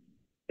her,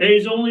 A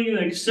is only going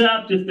to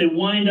accept if they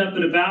wind up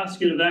in a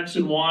basket of X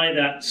and Y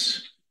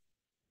that's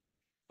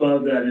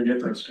above that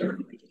indifference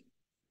curve.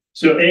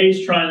 So A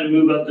is trying to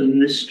move up in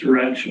this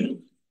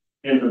direction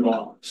in the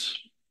box.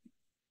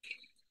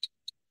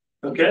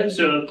 Okay,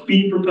 so if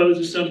B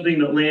proposes something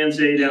that lands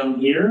A down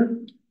here,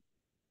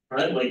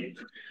 right, like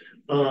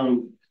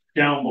down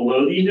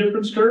below the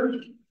indifference curve,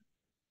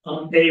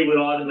 A would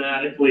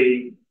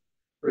automatically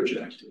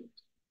reject it.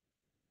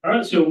 All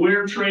right, so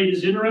where trade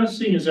is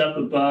interesting is up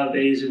above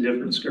A's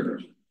indifference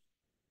curve.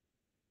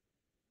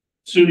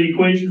 So the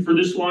equation for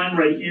this line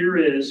right here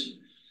is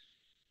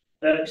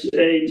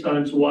XA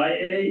times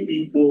YA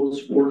equals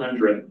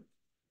 400.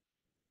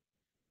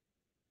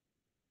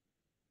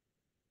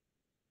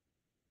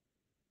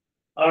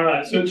 All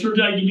right, so it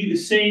turns out you do the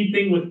same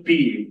thing with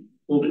B.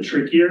 A little bit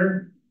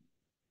trickier.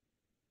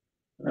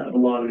 I have a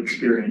lot of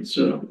experience,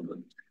 so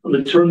I'm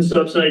going to turn this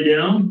upside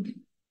down.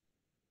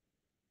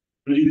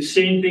 I'm going to do the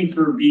same thing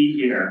for B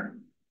here.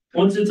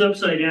 Once it's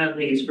upside down, I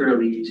think it's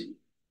fairly easy.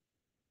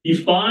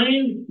 You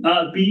find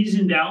B's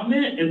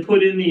endowment and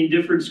put in the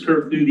indifference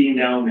curve through the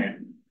endowment.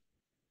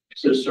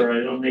 So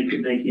sorry, I don't make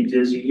you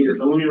dizzy here.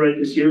 But let me write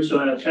this here. So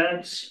I have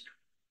X,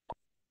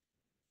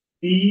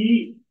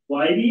 B,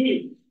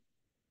 YD,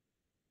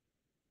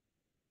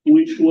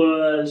 which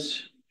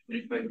was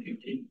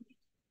 2550.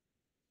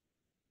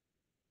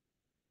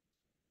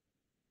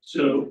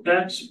 So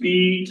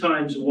XB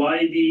times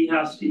YB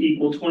has to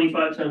equal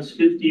 25 times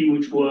 50,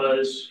 which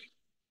was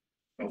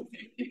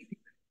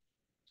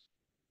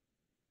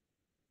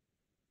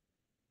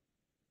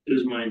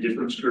is my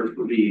indifference curve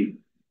for B.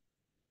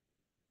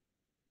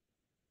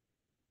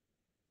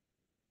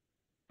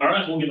 All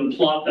right, we're going to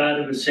plot that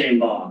in the same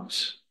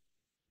box.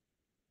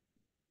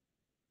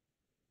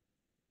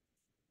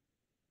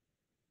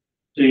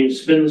 So you can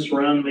spin this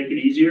around to make it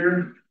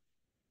easier.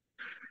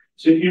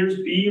 So here's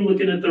B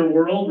looking at their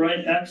world,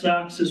 right?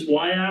 X-axis,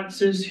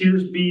 Y-axis.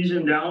 Here's B's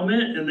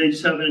endowment, and they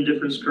just have an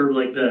indifference curve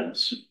like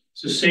this.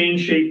 It's the same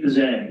shape as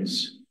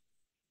A's.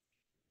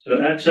 So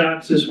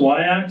X-axis,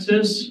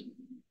 Y-axis.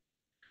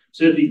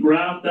 So if you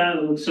graph that,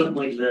 it looks something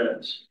like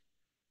this.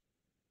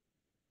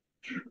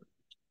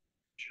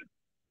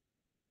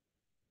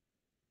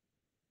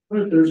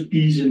 There's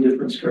B's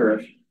indifference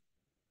curve.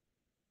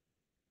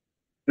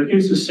 Okay,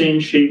 it's the same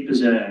shape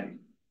as A.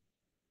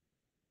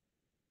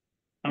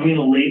 I'm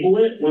gonna label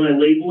it. When I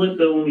label it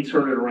though, let me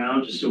turn it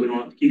around just so we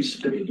don't have to keep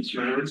spinning this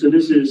around. So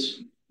this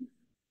is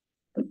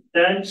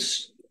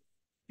X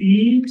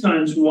B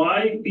times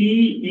Y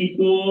B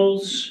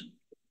equals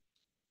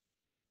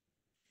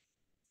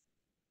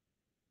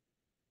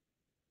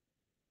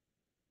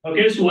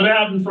okay, so what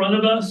I have in front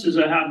of us is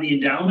I have the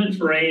endowment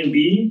for A and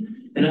B,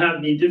 and I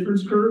have the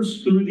indifference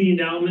curves through the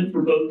endowment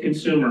for both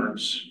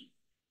consumers.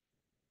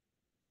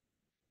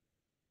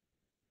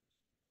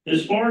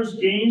 As far as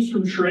gains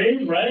from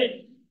trade, right?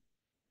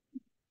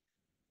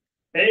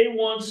 A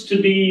wants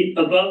to be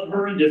above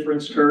her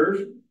indifference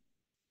curve.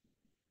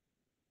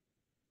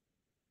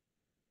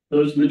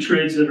 Those are the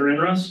trades that are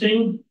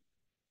interesting.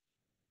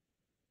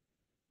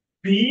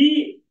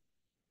 B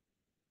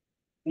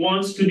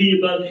wants to be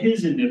above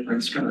his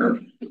indifference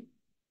curve.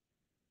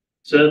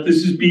 So if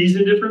this is B's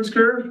indifference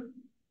curve,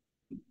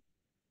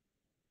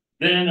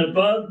 then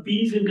above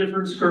B's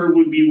indifference curve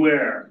would be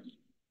where?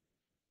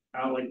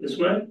 Out like this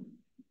way.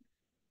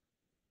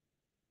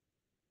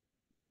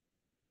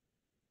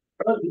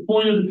 The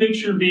point of the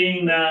picture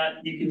being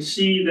that you can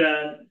see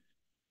that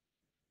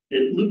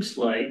it looks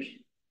like,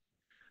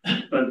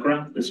 if I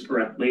graph this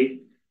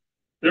correctly,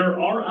 there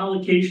are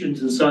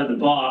allocations inside the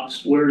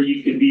box where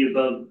you can be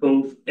above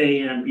both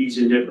A and B's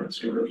indifference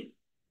curve.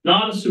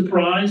 Not a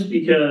surprise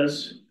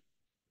because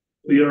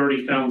we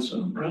already found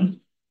some, right?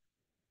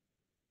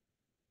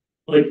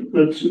 Like,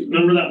 let's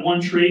remember that one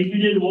trade we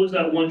did? What was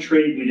that one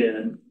trade we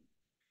did?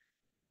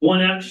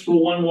 1x for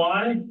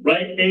 1y,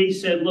 right? A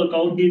said, look,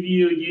 I'll give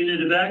you a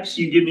unit of x,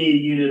 you give me a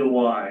unit of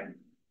y.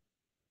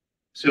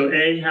 So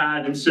A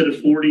had, instead of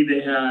 40,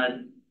 they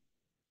had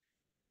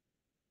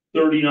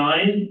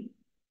 39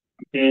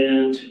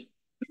 and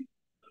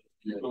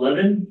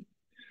 11.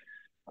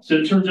 So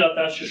it turns out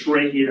that's just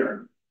right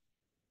here.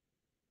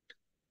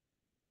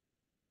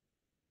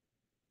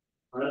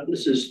 All right,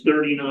 this is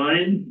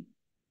 39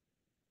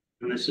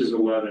 and this is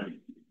 11.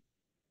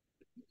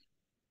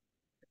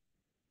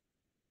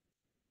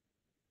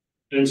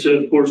 And so,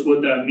 of course,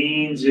 what that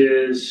means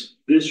is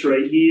this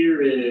right here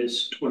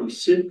is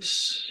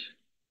 26.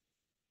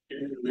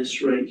 And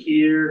this right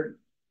here,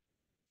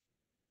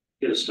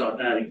 gotta stop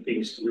adding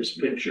things to this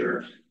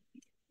picture.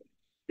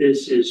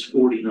 This is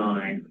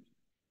 49.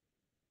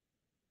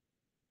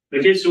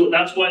 Okay, so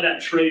that's why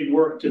that trade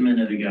worked a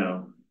minute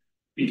ago,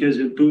 because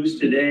it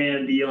boosted A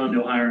and B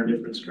onto higher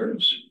indifference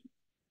curves.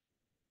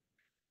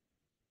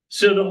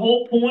 So the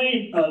whole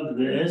point of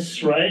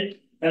this, right?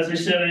 As I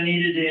said, I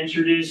needed to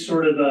introduce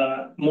sort of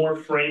a more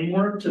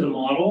framework to the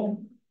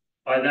model.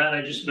 By that,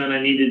 I just meant I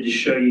needed to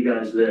show you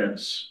guys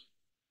this.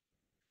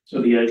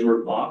 So the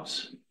Edgeworth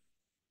Box.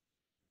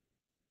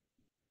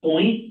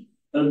 Point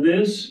of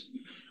this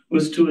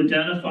was to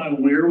identify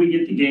where we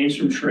get the gains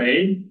from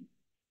trade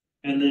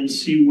and then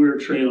see where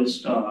trade will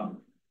stop.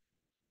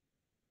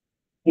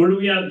 Where do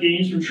we have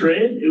gains from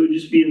trade? It would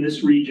just be in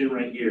this region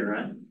right here,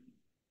 right?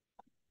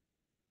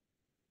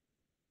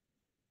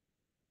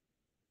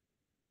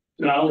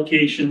 The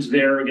allocations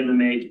there are going to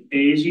make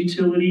A's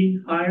utility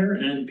higher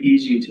and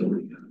B's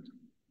utility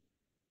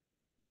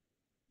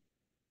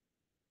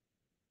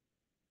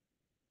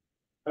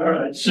higher. All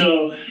right,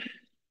 so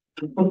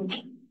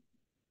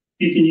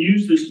you can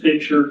use this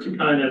picture to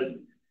kind of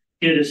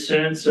get a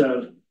sense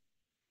of,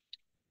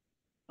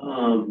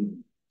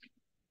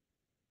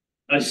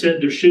 I said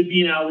there should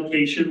be an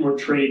allocation where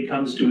trade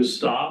comes to a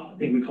stop. I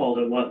think we called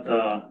it what,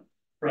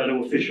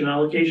 Pareto efficient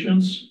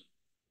allocations.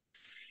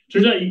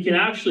 Turns out you can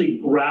actually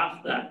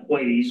graph that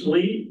quite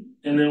easily.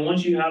 And then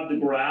once you have the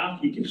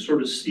graph, you can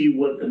sort of see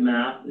what the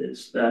math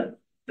is that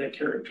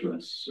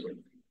characterizes.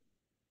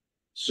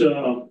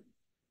 So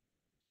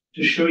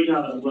to show you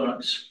how that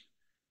looks,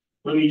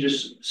 let me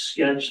just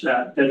sketch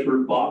that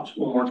Edgeworth box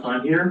one more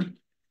time here.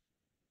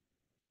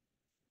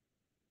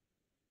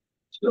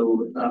 So a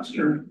little bit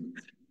faster.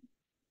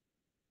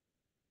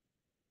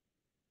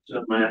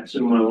 So my X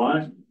and my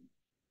Y.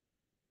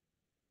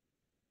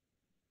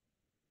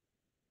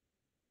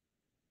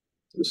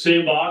 The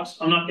same box.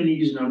 I'm not going to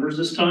use numbers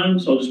this time,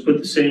 so I'll just put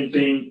the same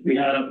thing we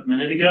had up a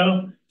minute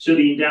ago. So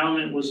the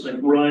endowment was like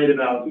right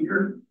about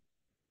here.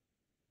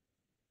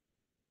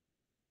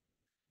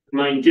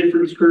 My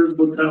indifference curve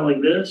looked kind of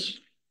like this.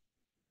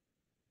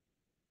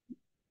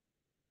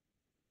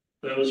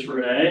 That was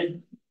for A.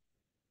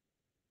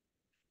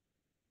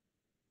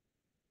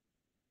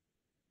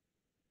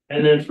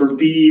 And then for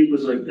B, it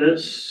was like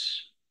this.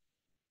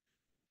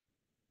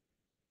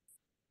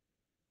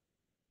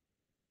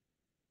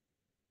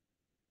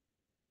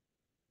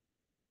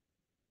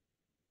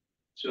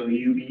 So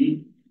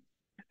UB.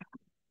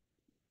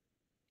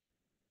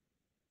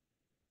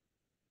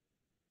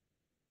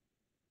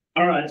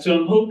 All right, so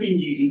I'm hoping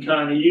you can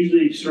kind of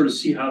usually sort of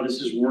see how this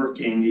is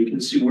working. You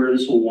can see where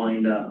this will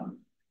wind up.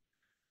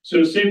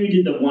 So say we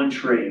did the one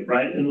trade,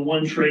 right? And the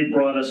one trade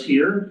brought us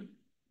here.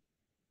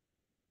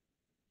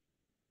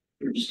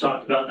 We just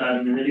talked about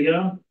that a minute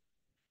ago.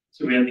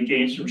 So we have the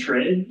gains from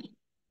trade.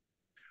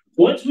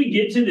 Once we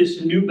get to this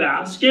new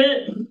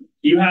basket,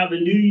 you have a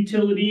new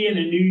utility and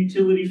a new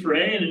utility for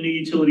A and a new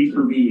utility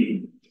for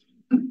B.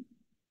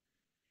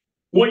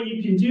 What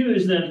you can do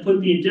is then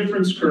put the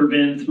indifference curve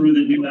in through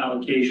the new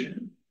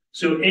allocation.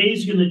 So A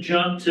is going to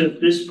jump to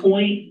this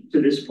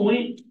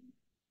point,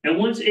 and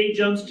once A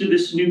jumps to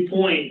this new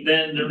point,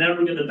 then they're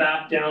never going to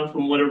back down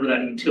from whatever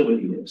that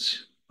utility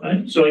is,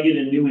 right? So I get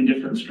a new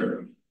indifference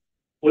curve.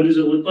 What does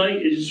it look like?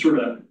 It's just sort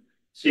of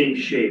same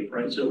shape,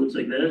 right? So it looks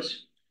like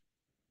this.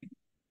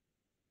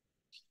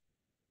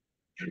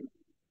 A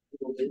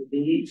little bit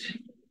neat.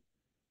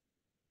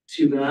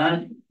 Too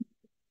bad.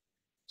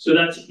 So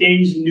that's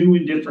A's new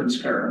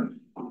indifference curve.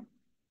 Don't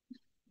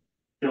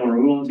worry,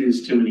 we won't do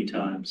this too many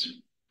times.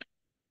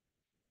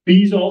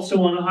 B's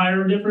also on a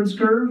higher indifference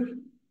curve.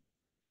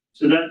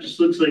 So that just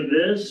looks like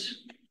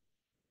this.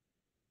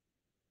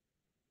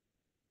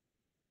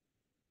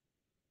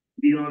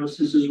 To be honest,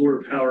 this is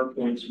where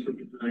PowerPoint's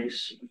pretty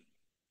nice.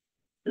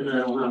 And I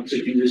don't have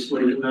to do this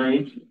late at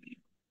night.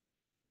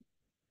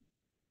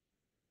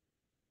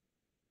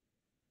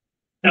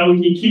 Now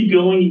we can keep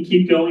going and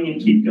keep going and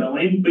keep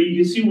going, but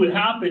you can see what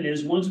happened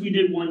is once we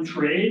did one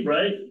trade,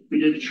 right? We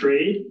did a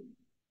trade.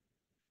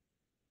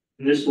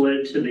 And this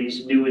led to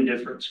these new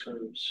indifference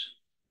curves.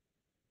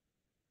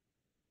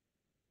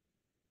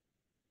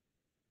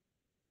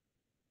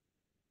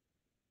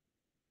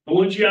 And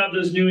once you have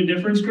those new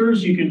indifference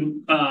curves, you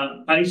can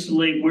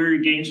isolate where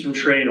your gains from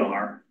trade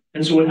are.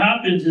 And so what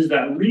happens is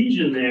that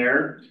region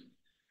there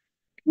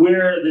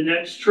where the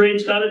next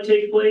trade's got to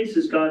take place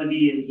has got to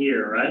be in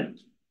here, right?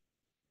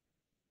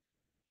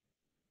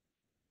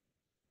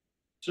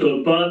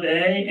 So above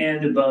A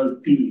and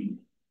above B.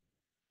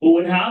 Well,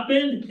 what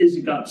happened is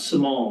it got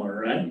smaller,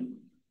 right?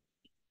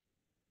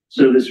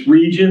 So this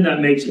region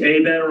that makes A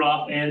better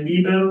off and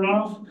B better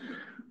off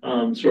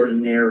sort of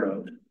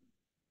narrowed.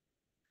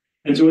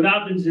 And so what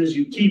happens is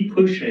you keep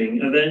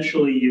pushing,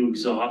 eventually you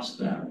exhaust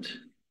that.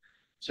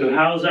 So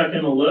how's that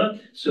going to look?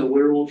 So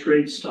where will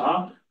trade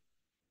stop?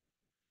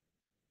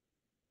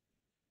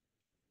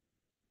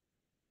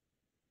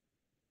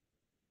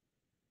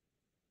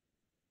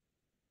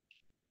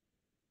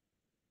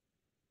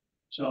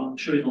 So I'll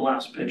show you the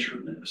last picture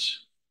of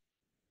this.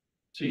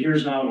 So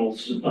here's how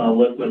it'll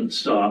look when it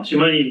stops. You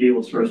might even be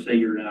able to sort of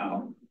figure it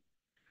out.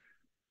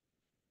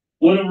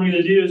 What I'm going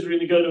to do is we're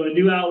going to go to a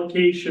new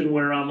allocation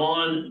where I'm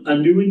on a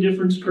new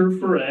indifference curve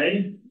for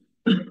A.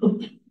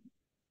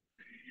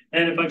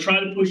 And if I try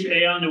to push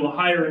A onto a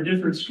higher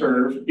indifference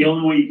curve, the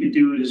only way you could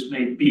do it is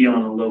make B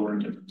on a lower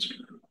indifference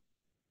curve.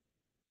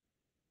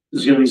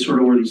 This is going to be sort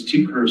of where these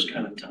two curves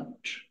kind of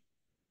touch.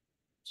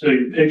 So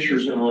your picture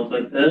is going to look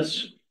like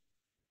this.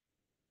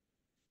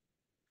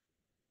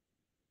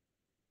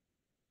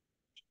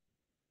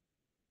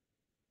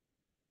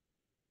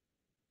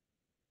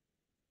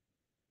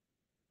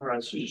 All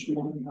right, so just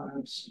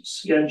one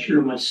sketch here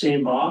in my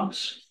same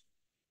box.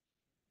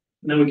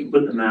 And then we can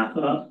put the math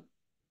up.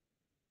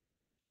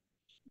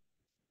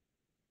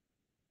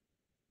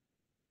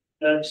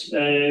 X,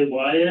 A,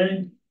 Y,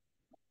 A.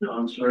 No,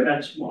 I'm sorry,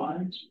 X,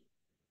 Y.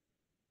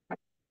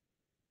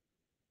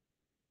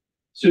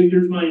 So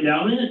here's my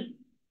endowment.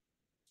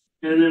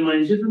 And then my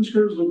indifference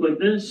curves look like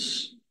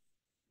this.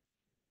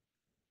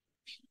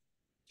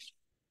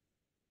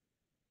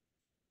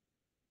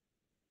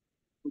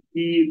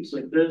 E looks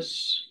like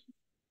this.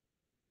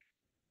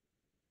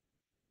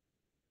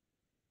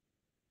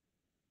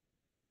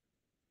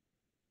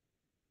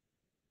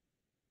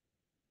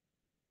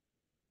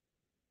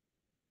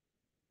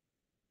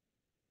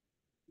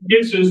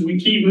 Okay, so as we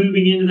keep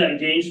moving into that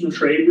gains from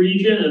trade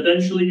region,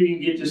 eventually you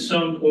can get to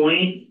some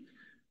point,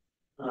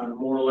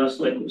 more or less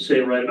like we'll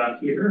say right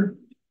about here,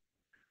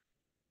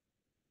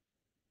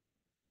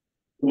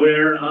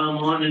 where I'm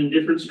on an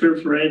indifference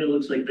curve for A that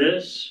looks like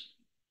this.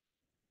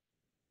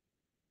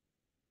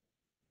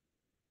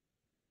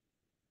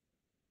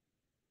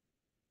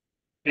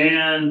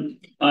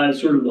 And I've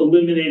sort of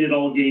eliminated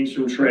all gains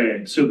from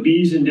trade. So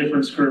B's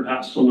indifference curve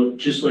has to look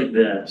just like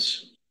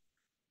this.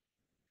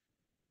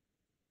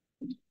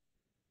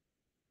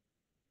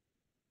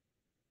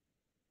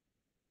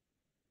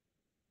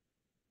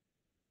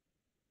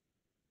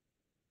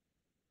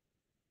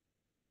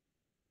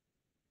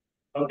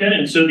 Okay,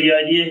 and so the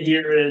idea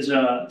here is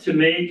to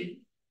make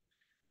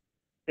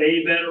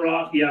A better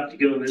off, you have to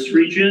go in this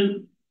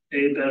region,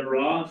 A better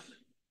off.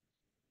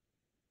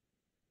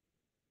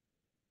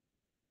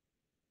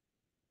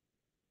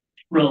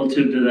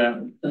 Relative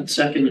to that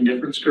second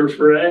indifference curve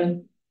for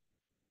A.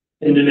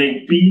 And to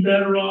make B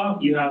better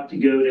off, you have to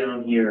go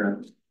down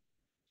here.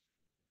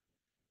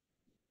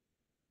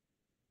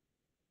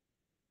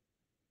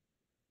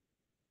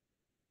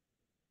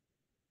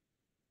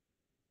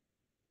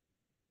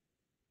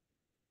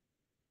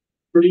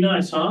 Pretty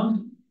nice, huh?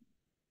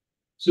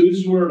 So this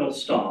is where it'll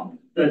stop.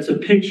 That's a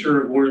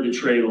picture of where the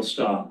trade will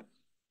stop.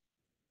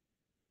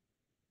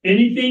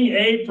 Anything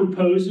A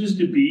proposes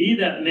to B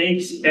that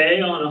makes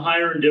A on a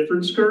higher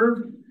indifference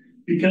curve,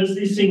 because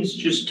these things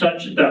just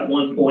touch at that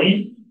one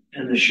point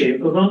and the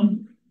shape of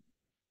them,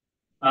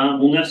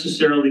 will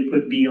necessarily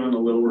put B on a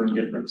lower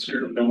indifference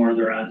curve than where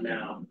they're at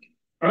now.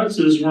 All right,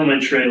 so this is where my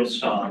trade will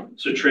stop.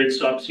 So trade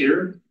stops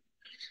here.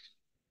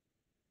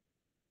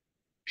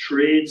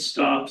 Trade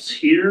stops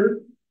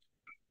here.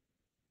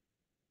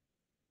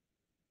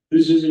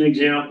 This is an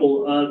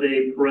example of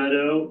a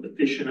Pareto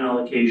efficient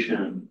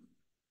allocation.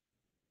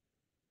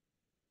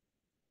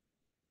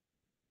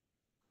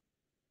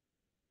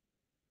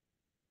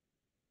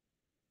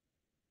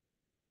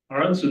 All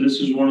right, so this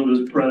is one of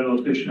those Pareto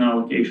efficient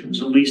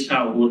allocations, at least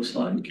how it looks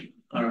like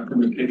in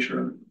the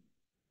picture.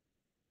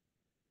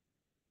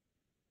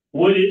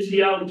 What is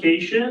the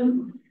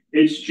allocation?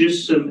 It's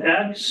just some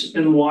X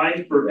and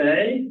Y for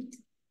A,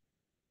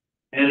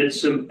 and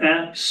it's some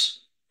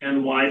X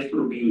and Y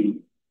for B.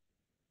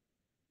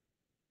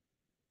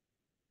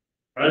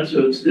 All right,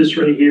 so it's this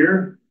right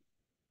here.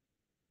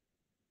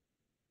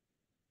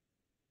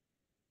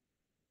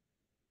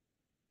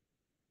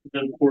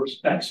 And of course,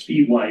 X,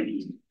 B, Y,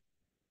 B.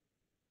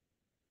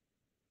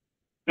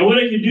 And what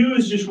I could do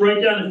is just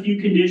write down a few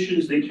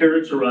conditions that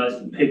characterize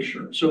the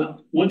picture.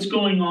 So what's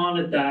going on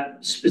at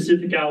that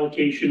specific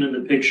allocation in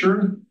the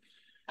picture?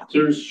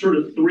 So there's sort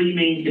of three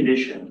main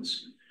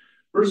conditions.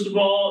 First of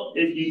all,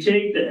 if you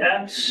take the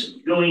X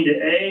going to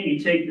A and you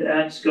take the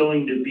X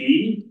going to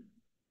B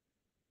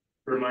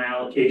for my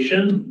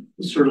allocation,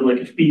 it's sort of like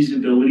a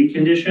feasibility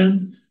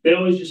condition. They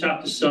always just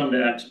have to sum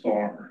the X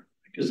bar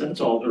because that's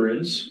all there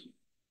is.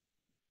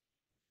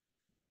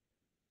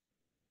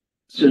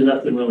 So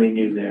nothing really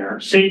new there.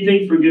 Same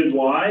thing for good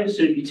Y.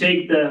 So if you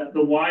take the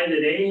Y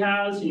that A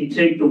has and you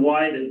take the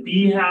Y that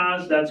B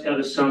has, that's got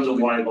to sum the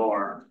Y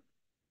bar.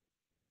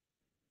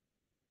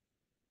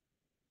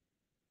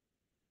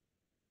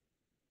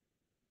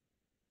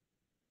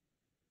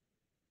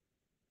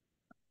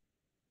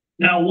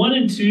 Now 1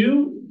 and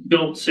 2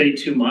 don't say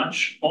too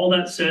much. All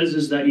that says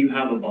is that you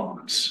have a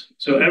box.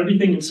 So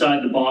everything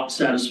inside the box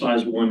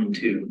satisfies 1 and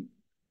 2.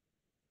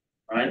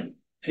 Right?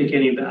 Pick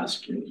any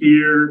basket.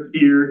 Here,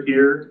 here,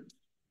 here.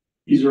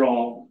 These are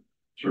all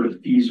sort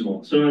of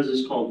feasible. Sometimes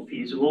it's called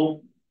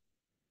feasible.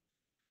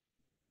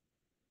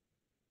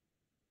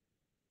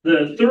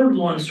 The third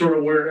one sort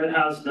of where it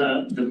has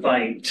the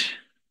bite.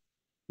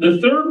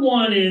 The third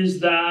one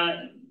is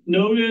that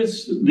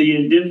notice the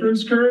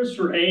indifference curves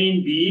for A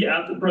and B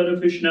at the Pareto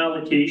efficient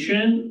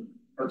allocation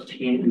are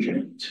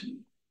tangent.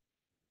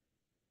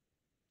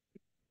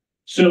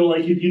 So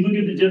like if you look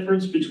at the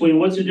difference between,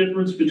 what's the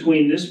difference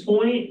between this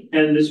point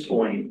and this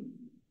point?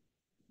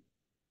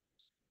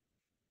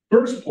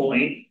 First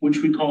point, which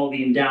we call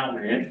the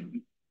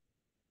endowment,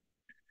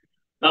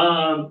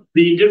 the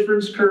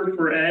indifference curve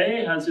for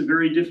A has a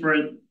very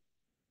different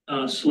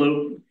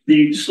slope.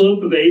 The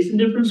slope of A's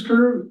indifference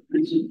curve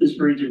is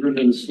very different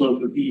than the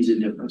slope of B's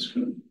indifference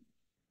curve.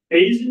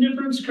 A's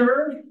indifference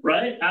curve,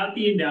 right, at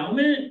the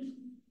endowment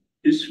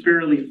is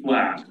fairly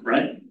flat,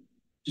 right?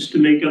 Just to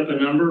make up a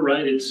number,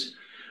 right?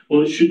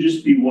 Well, it should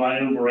just be Y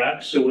over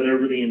X. So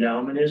whatever the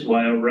endowment is,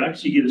 Y over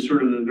X, you get a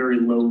sort of a very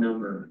low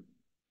number.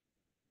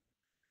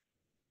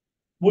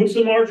 What's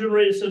the marginal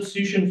rate of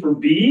substitution for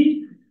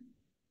B?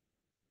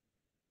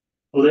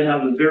 Well, they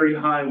have a very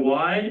high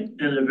Y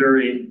and a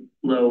very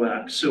low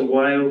X. So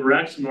Y over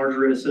X, the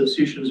marginal rate of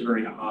substitution is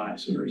very high,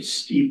 so very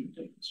steep.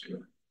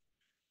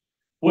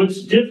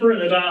 What's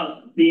different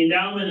about the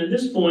endowment at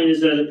this point is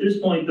that at this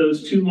point,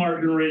 those two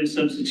marginal rate of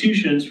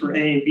substitutions for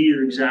A and B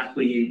are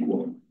exactly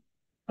equal.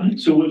 Right?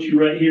 So what you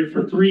write here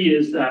for 3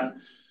 is that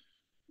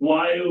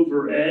Y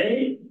over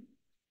A,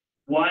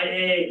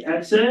 YA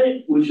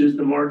XA, which is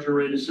the marginal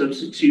rate of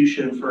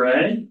substitution for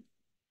A,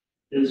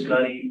 is got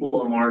to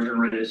equal a marginal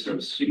rate of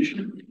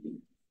substitution.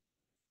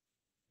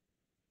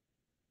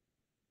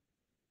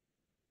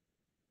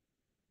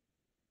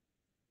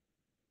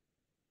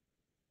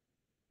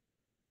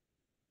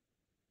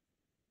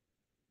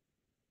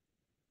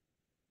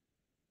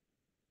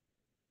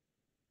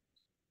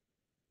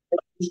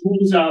 This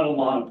rules out a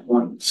lot of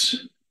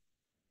points,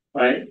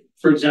 right?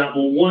 For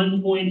example,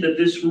 one point that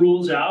this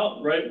rules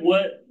out, right?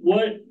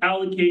 What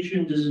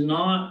allocation does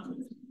not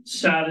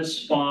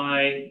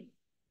satisfy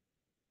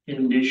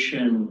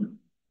condition?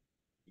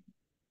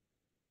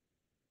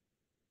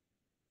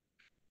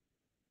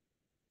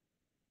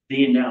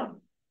 The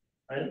endowment,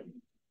 right?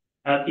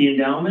 At the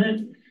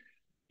endowment,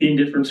 the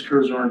indifference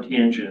curves aren't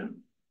tangent.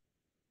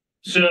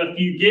 So if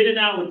you get an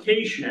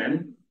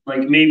allocation,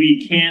 like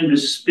maybe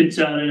Canvas spits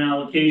out an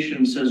allocation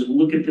and says,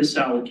 look at this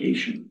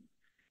allocation.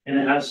 And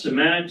it has some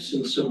X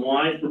and some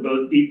Y for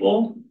both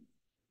people.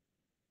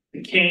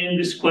 The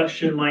Canvas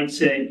question might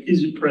say,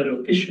 is it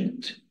Pareto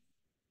efficient?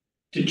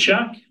 To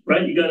check,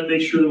 right, you got to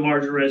make sure the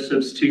marginal rate of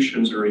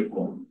substitutions are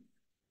equal.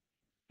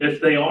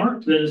 If they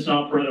aren't, then it's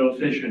not Pareto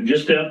efficient.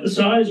 Just to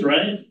emphasize,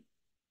 right?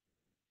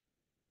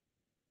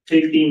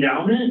 Take the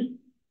endowment.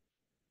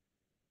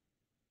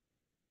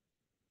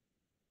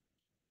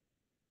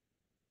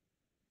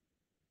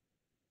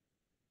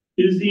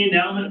 Is the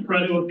endowment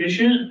Pareto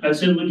efficient? I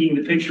said looking at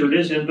the picture it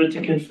isn't, but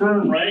to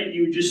confirm, right,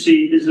 you would just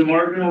see, is the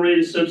marginal rate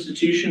of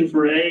substitution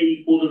for A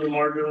equal to the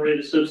marginal rate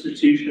of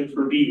substitution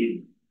for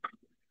B?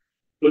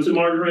 What's the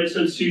marginal rate of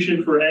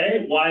substitution for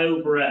A? Y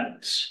over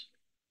X.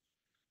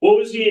 What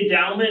was the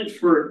endowment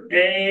for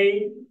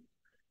A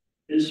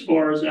as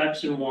far as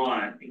X and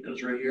Y? I think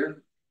that's right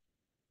here.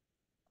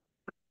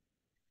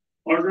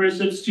 Marginal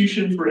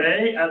substitution for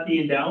A at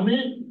the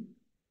endowment.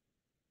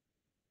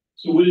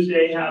 So what does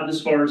A have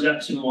as far as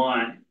X and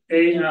Y?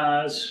 A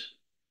has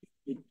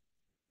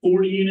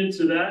 40 units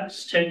of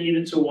X, 10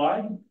 units of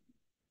Y.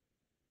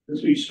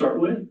 That's what you start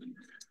with.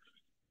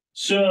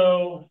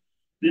 So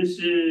this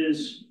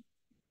is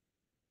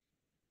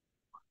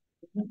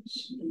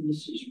X, and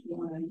this is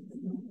Y.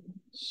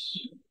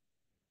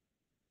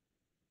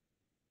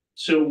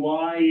 So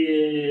Y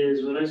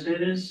is, what did I say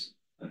this?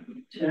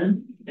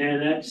 10,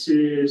 and X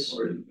is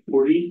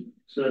 40.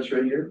 So that's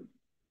right here.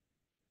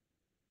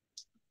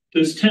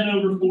 Does 10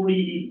 over 40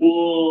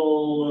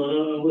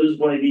 equal, what does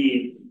Y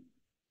be?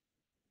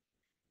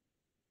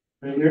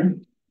 Right here?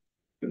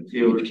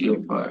 50 over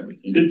 25.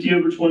 50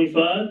 over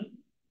 25?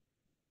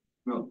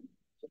 No.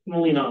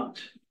 Definitely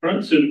not. All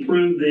right, so to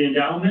prove the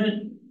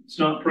endowment, it's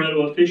not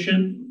Pareto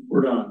efficient,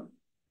 we're done.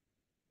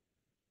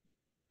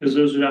 Because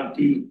those would have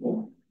to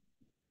equal.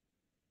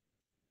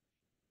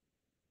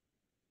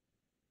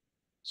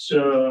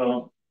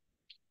 So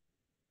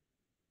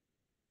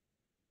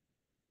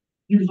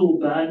here's a little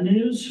bad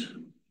news.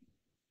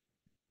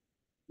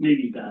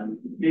 Maybe bad,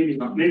 maybe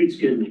not, maybe it's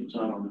good news.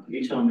 I don't know.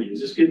 You tell me,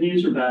 is this good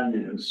news or bad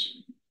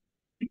news?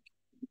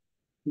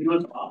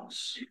 Edgeworth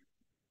Box.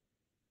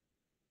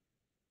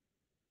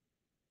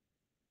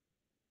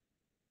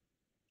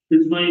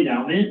 Here's my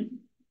endowment.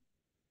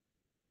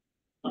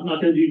 I'm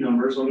not going to do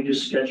numbers. Let me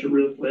just sketch it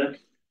real quick.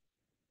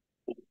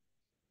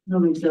 How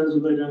many times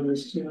have I done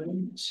this?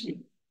 Let's see.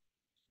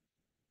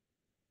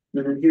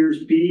 And then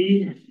here's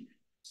B.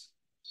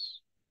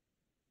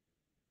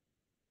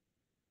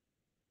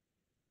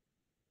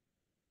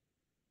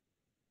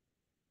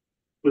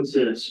 What's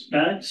this?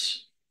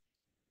 X,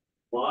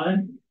 Y,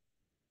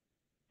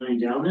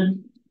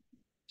 endowment.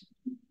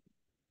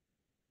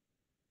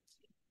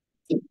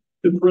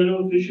 The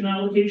Pareto efficient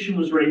allocation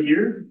was right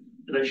here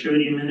that I showed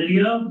you a minute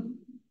ago.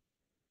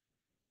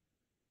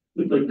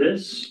 Looked like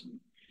this.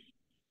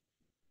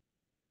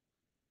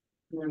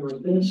 And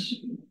like this.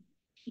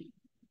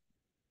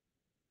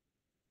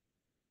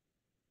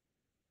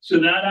 So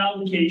that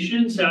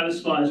allocation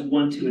satisfies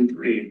 1, 2, and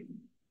 3.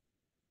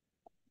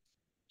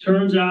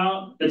 Turns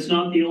out it's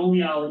not the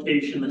only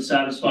allocation that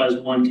satisfies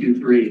 1, 2,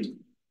 3.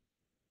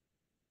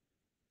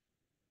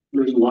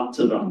 There's lots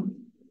of them.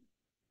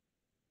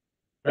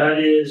 That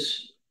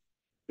is,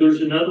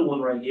 there's another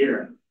one right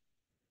here.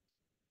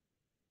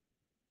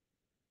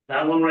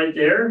 That one right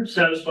there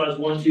satisfies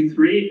 1, 2,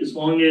 3, as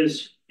long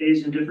as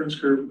A's indifference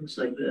curve looks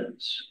like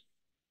this.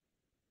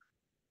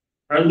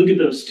 All right, look at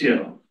those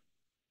two.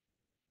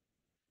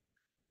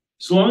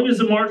 As long as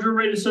the marginal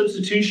rate of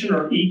substitution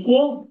are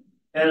equal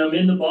and I'm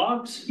in the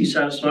box, you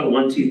satisfy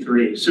 1, 2,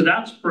 3. So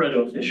that's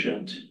Pareto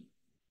efficient.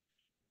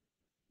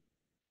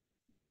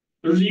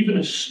 There's even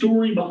a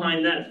story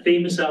behind that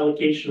famous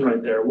allocation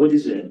right there. What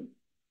is it?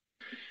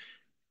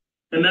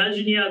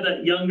 Imagine you have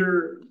that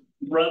younger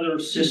brother or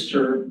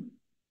sister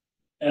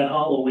at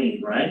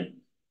Halloween, right?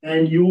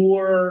 And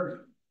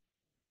you're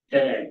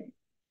A.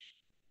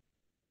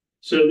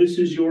 So this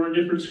is your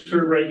indifference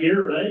curve right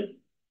here, right?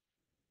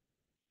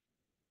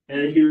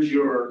 And here's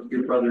your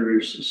brother or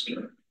your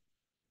sister.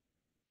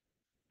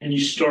 And you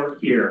start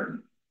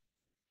here.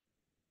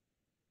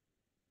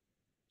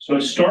 So I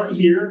start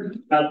here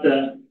at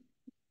the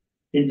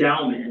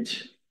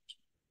endowment.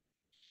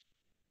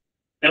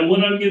 And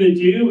what I'm going to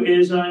do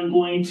is I'm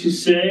going to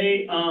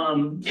say,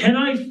 can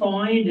I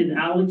find an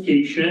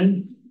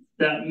allocation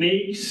that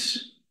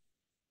makes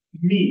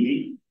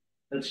me,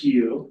 that's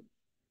you,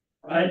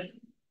 right,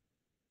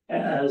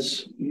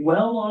 as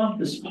well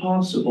off as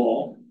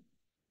possible,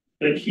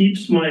 that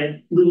keeps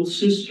my little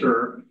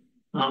sister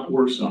not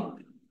worse off.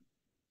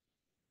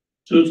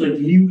 So it's like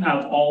you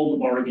have all the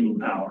bargaining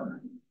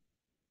power.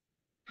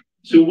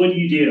 So what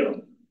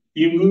do?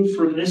 You move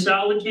from this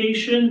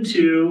allocation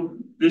to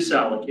this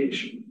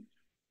allocation.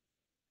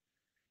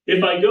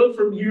 If I go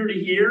from here to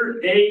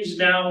here, A is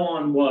now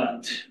on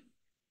what?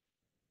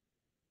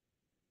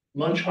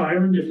 Much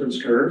higher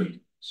indifference curve.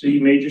 So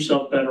you made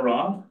yourself better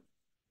off.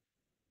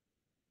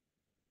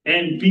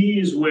 And B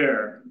is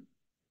where?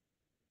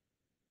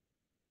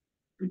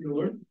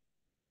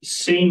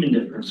 Same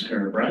indifference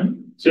curve, right?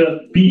 So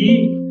if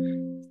B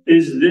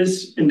is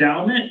this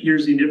endowment,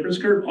 here's the indifference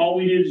curve. All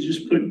we did is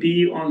just put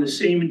B on the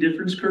same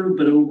indifference curve,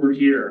 but over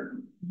here.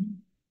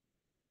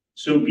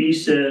 So B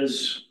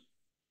says,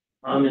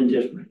 I'm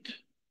indifferent.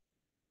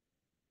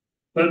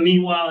 But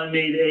meanwhile, I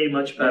made A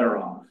much better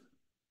off.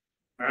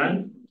 All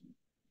right?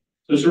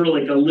 So sort of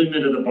like a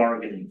limit of the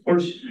bargaining. Of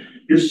course,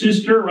 your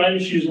sister,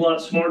 right, she was a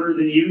lot smarter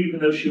than you, even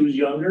though she was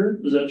younger.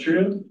 Is that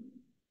true?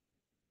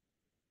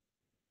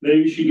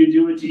 Maybe she could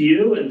do it to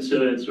you, and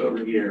so it's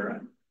over here,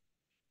 right?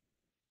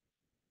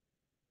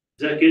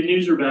 Is that good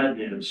news or bad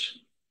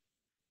news?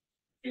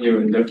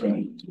 You're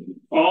indifferent.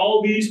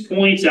 All these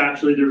points,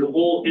 actually, there's a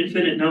whole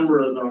infinite number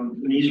of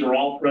them, and these are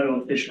all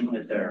Pareto efficient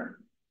right there.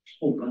 A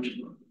whole bunch of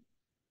them.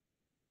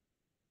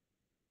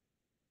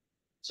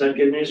 Is that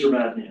good news or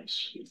bad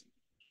news?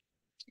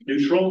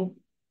 Neutral.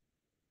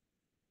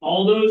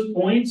 All those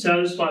points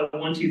satisfy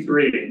 1, 2,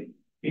 3.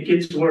 It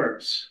gets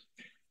worse.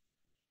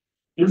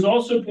 There's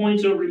also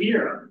points over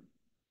here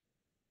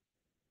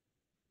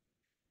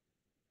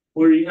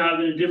where you have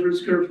an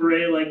indifference curve for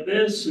A like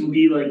this and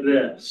B like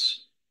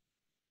this.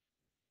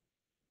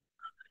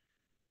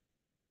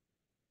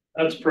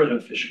 That's Pareto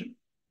efficient.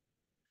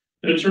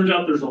 And it turns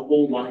out there's a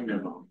whole line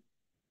of them.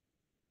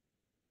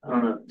 I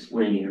don't know if it's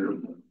linear,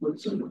 but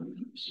what's some of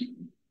those?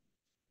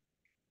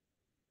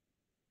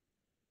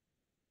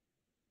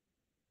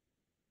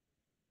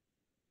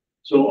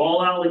 So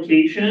all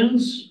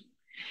allocations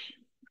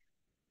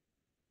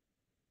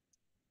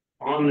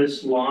on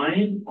this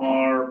line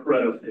are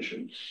Pareto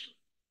efficient.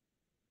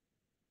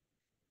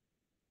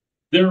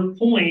 There are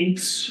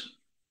points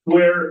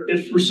where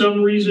if for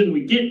some reason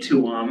we get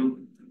to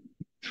them,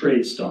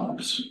 trade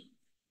stops.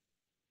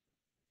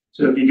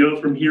 So if you go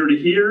from here to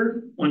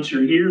here, once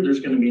you're here, there's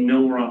going to be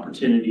no more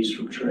opportunities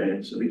from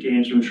trade. So the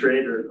gains from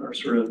trade are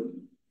sort of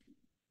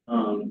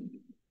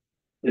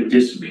they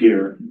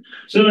disappear.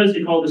 Sometimes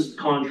they call this the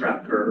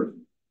contract curve.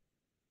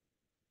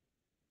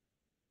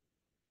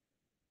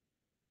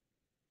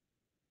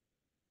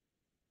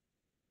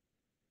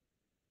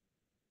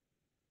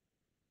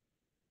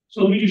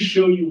 So let me just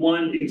show you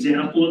one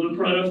example of a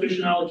Pareto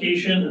efficient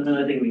allocation, and then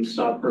I think we can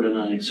stop for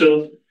tonight.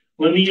 So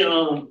let me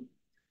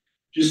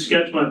just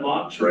sketch my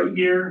box right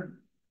here.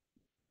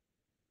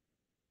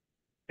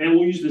 And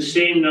we'll use the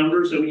same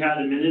numbers that we had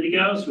a minute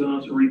ago, so we don't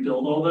have to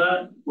rebuild all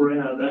that. We're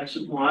gonna have X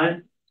and Y.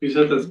 You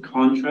said that's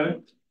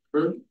contract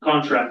curve?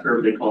 Contract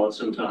curve, they call it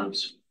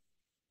sometimes.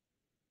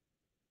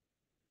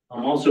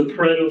 Also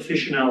Pareto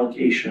efficient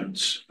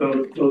allocations,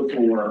 both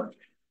will work.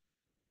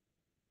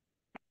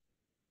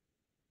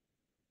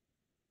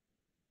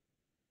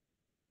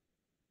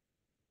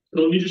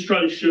 So let me just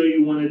try to show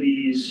you one of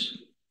these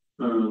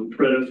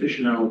Pareto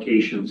efficient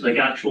allocations, like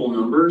actual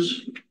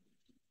numbers.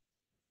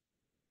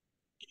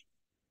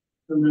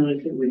 And then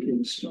I think we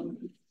can stop.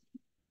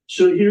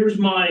 So here's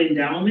my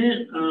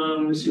endowment.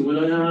 Let's see what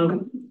I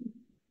have.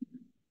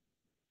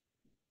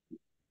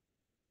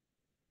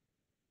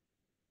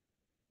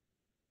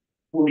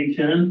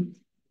 $40.10.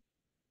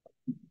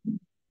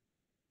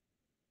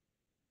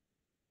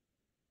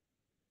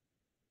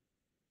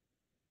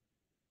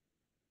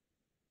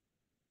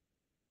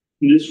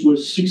 This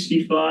was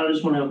 65. I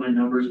just want to have my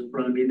numbers in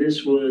front of me.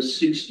 This was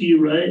 60,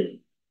 right?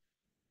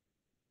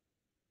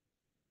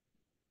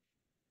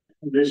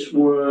 This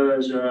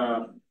was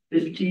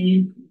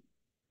 50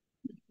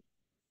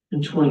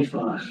 and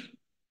 25.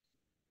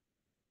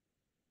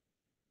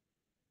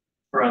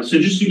 All right, so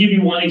just to give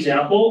you one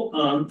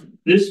example,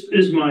 this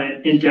is my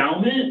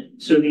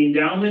endowment. So the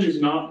endowment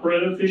is not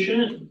Pareto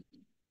efficient.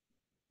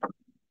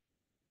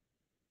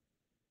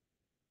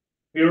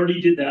 We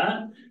already did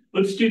that.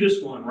 Let's do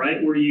this one,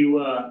 right? Where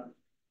you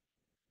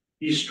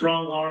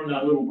strong arm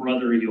that little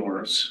brother of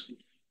yours,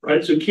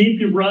 right? So keep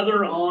your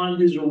brother on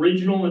his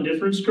original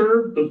indifference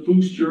curve, but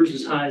boost yours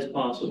as high as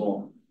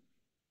possible.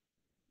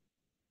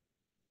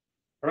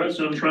 All right,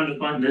 so I'm trying to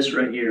find this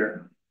right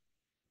here.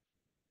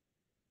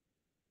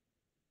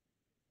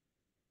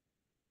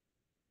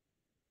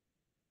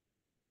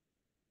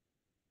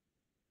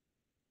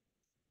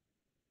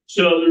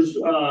 So there's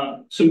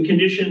some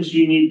conditions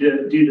you need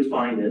to do to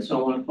find it. So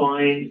I want to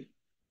find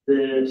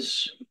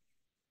this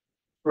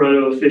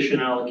Pareto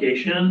efficient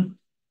allocation.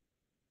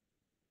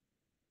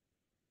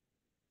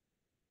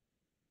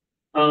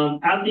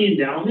 At the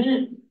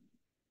endowment,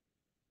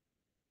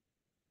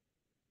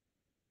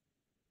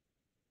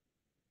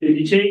 if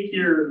you take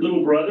your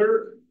little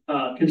brother,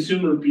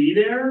 consumer B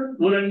there,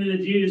 what I'm going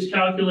to do is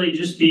calculate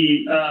just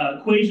the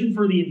equation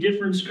for the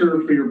indifference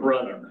curve for your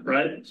brother,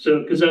 right?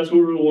 So, because that's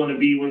where we want to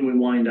be when we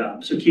wind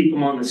up. So keep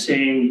them on the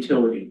same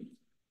utility.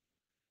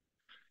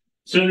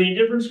 So the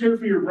indifference curve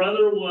for your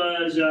brother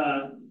was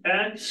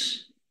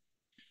X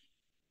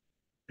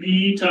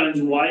B times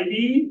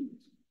YB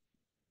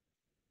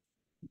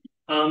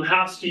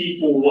has to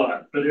equal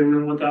what? But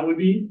remember what that would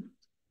be?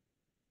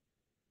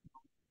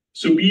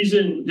 So B's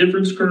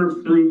indifference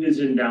curve through his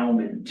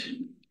endowment.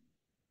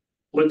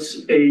 What's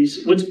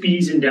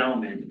B's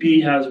endowment? B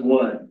has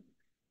what?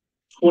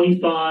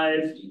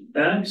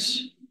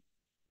 25X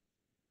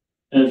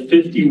and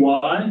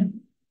 50Y.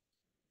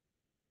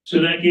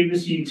 So that gave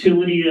us a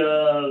utility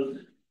of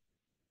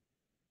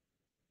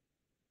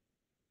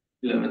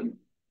 11,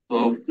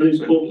 12,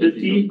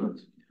 1250.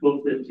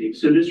 1250.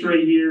 So this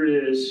right here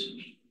is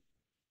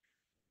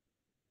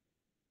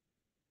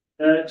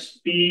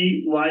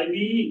XB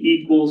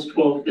equals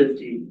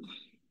 1250.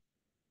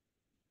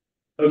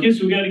 Okay,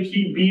 so we got to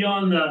keep B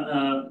on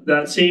the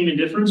that same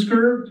indifference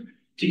curve.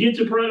 To get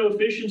to Pareto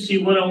efficiency,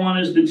 what I want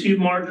is the two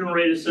marginal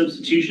rate of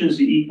substitutions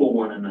to equal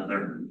one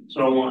another.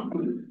 So I want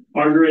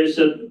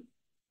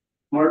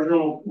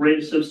marginal rate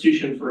of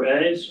substitution for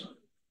A, so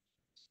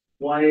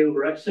Y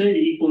over XA to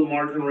equal the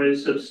marginal rate of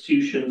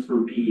substitution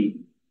for B.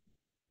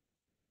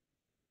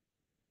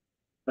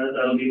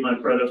 That'll be my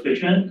Pareto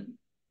efficient.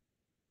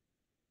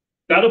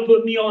 That'll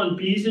put me on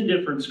B's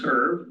indifference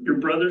curve, your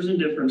brother's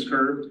indifference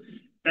curve.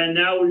 And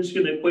now we're just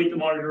going to equate the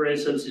marginal rate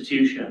of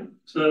substitution.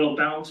 So that'll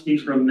bounce me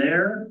from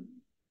there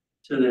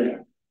to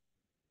there.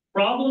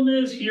 Problem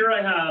is here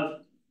I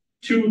have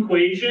two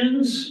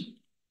equations,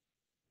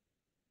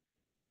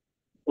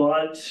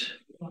 but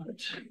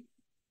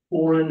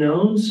four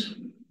unknowns.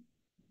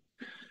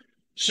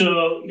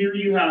 So here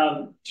you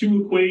have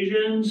two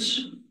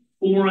equations,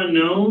 four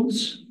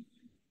unknowns,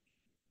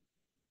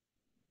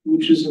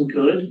 which isn't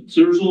good.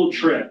 So there's a little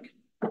trick.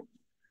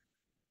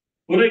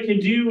 What I can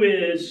do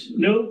is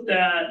note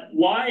that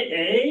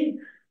YA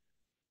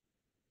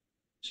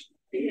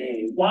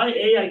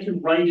I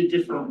can write a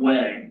different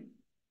way.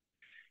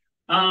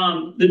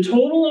 The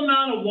total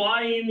amount of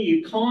Y in the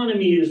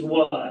economy is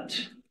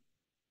what?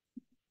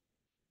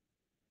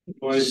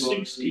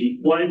 60.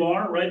 Y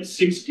bar, right?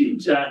 60,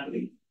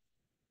 exactly.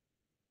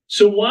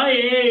 So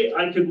YA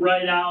I could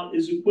write out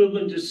is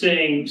equivalent to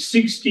saying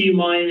 60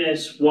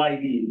 minus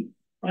YB.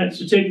 Right,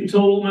 so take the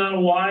total amount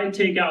of Y,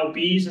 take out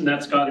B's, and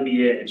that's got to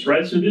be A's,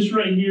 right? So this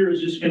right here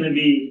is just going to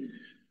be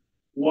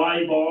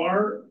Y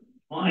bar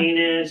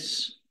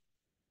minus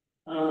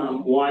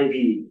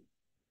YB.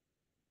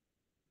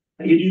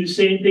 I can do the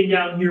same thing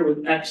down here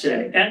with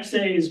XA.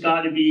 XA has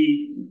got to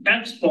be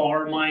X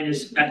bar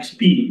minus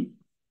XB.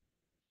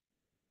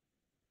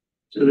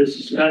 So this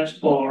is X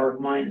bar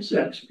minus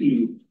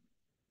XB.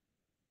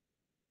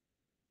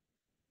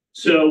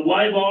 So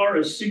Y bar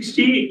is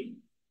 60.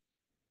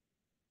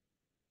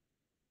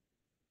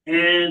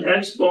 And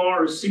X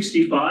bar is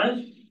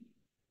 65.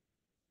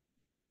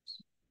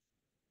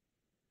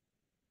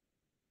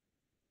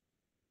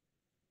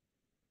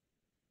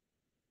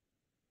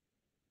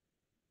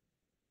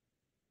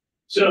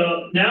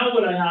 So now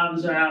what I have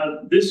is I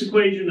have this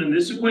equation and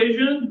this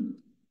equation.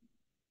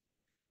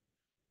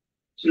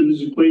 So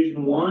this is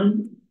equation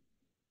 1.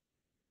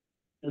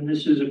 And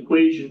this is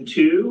equation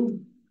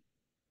 2.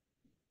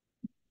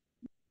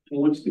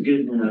 And what's the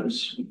good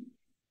news?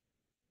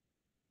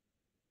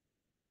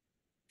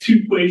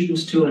 Two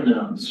equations, two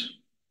unknowns.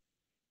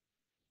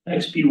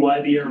 XB,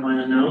 YB are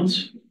my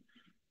unknowns.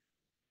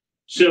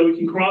 So we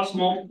can cross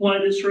multiply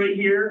this right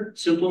here,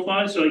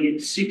 simplify. So I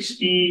get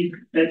 60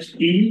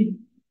 XB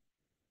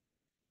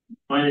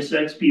minus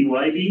XB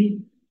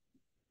YB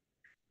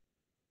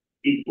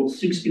equals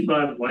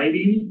 65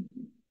 YB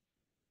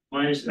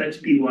minus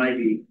XB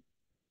YB.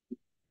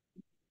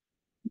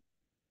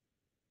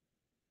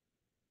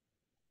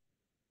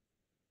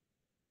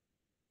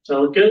 Does that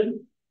look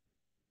good?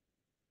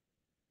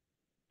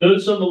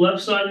 Notice on the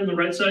left side and the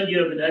right side,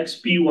 you have an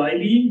XB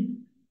YB.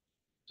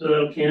 So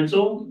that'll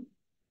cancel.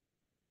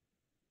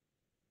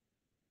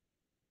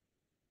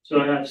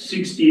 So I have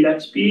 60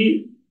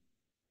 XB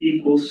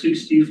equals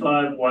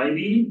 65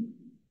 YB.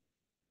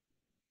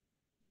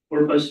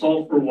 Or if I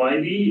solve for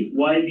YB,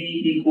 YB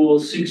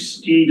equals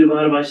 60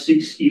 divided by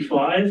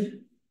 65.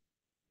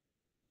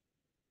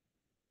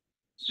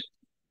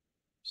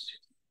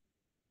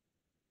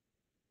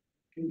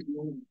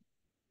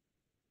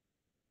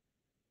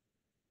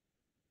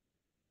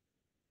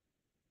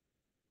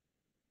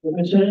 What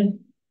did I say?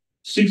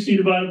 60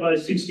 divided by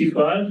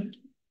 65.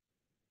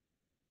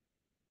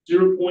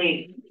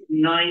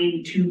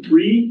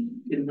 0.923,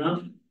 good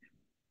enough.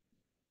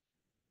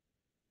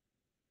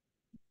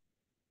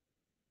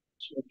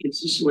 So it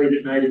gets this late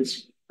at night,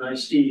 it's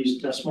nice to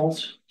use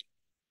decimals.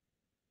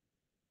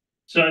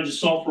 So I just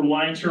solve for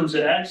Y in terms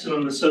of X, and I'm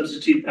going to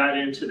substitute that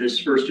into this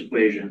first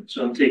equation.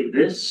 So I'll take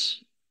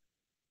this,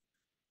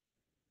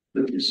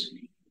 put this.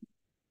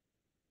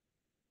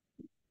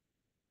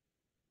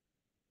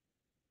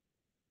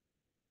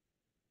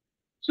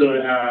 So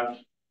I have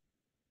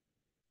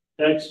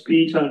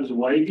XB times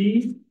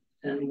YB,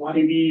 and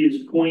YB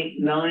is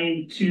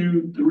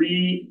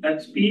 0.923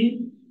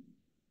 XB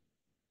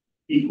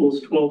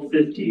equals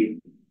 1250.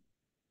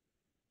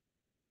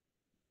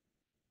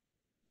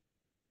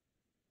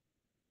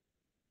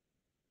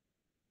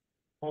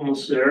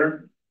 Almost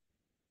there.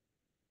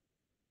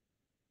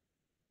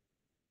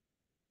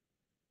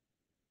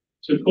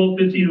 So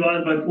 1250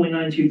 divided by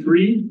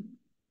 0.923.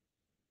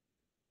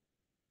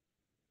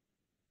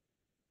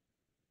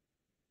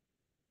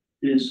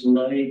 Is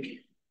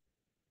like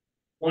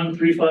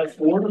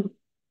 1354.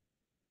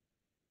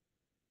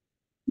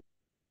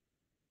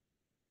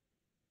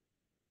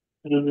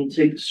 And I'm going to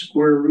take the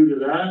square root of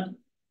that,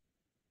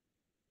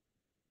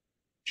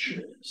 which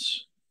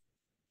is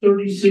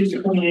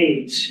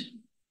 36.8.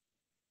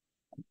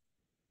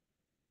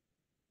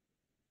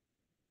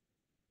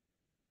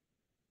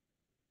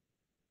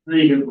 Then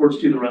you can, of course,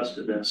 do the rest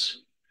of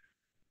this.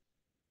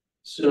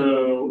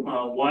 So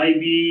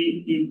YB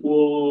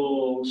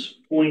equals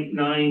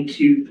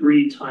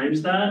 0.923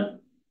 times that.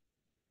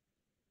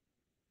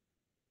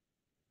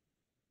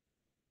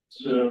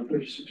 So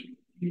 36.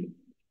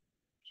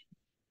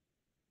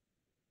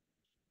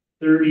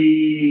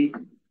 30,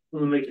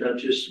 let me make that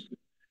just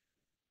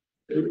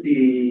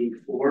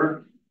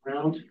 34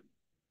 round.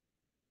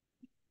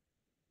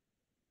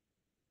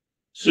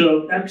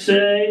 So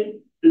XA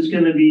is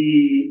going to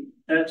be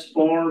X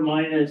bar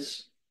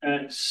minus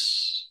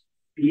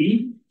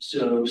XB.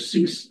 So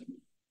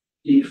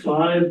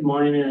 65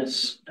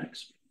 minus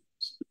XB.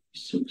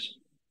 6.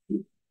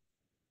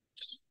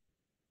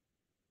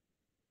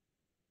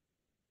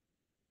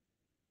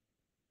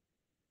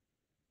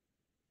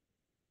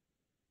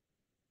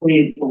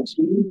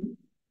 28.2.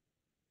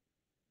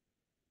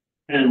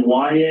 And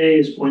YA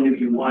is going to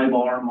be Y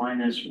bar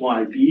minus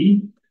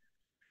YB.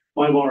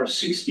 Y bar is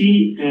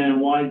 60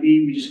 and YB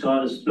we just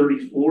got is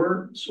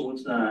 34. So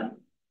what's that?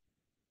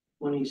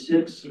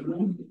 26.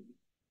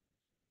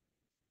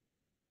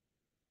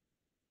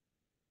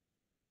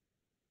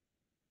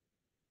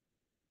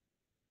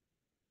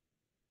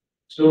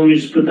 So let me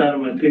just put that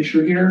on my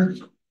picture here.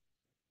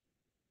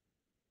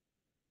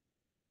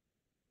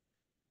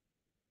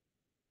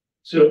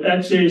 So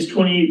XA is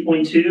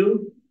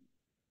 28.2.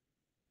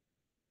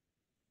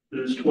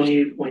 There's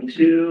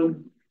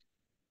 28.2.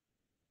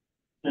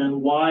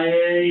 And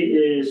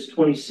YA is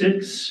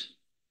 26.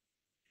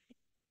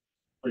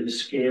 Like a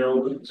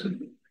scale.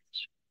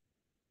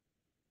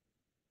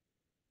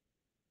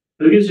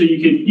 Okay, so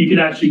you could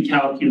actually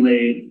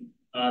calculate.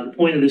 The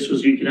point of this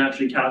was you can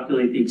actually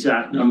calculate the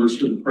exact numbers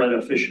for the Pareto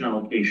efficient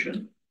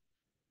allocation.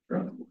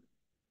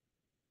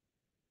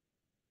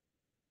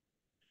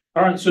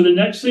 All right, so the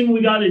next thing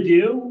we got to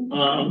do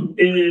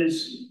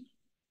is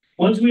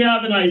once we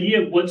have an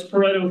idea of what's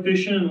Pareto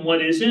efficient and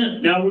what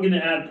isn't, now we're going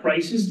to add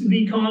prices to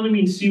the economy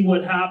and see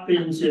what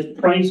happens if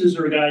prices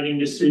are guiding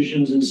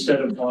decisions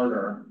instead of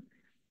barter.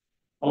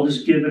 I'll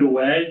just give it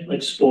away,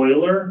 like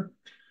spoiler.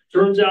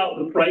 Turns out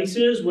the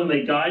prices, when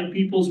they guide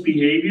people's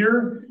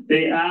behavior,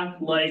 they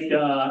act like,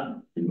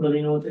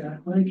 anybody know what they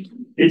act like?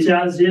 It's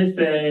as if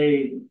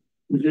a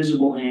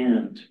invisible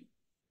hand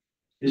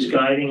is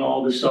guiding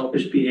all the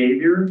selfish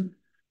behavior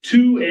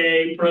to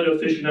a Pareto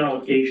efficient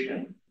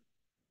allocation,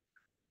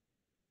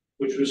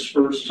 which was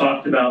first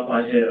talked about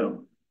by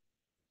who?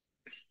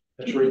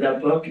 Let's read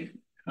that book.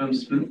 Adam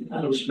Smith.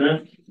 Adam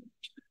Smith.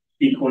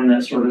 He coined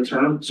that sort of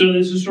term. So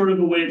this is sort of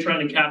a way of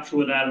trying to capture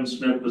what Adam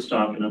Smith was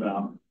talking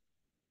about.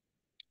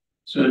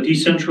 So a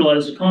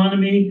decentralized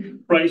economy,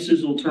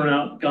 prices will turn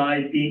out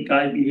guide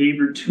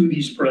behavior to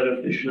these Pareto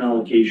efficient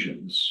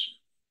allocations.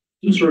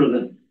 It's sort of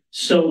the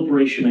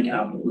celebration of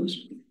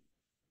capitalism.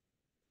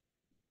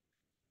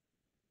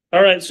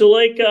 All right, so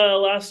like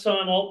last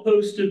time, I'll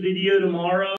post a video tomorrow.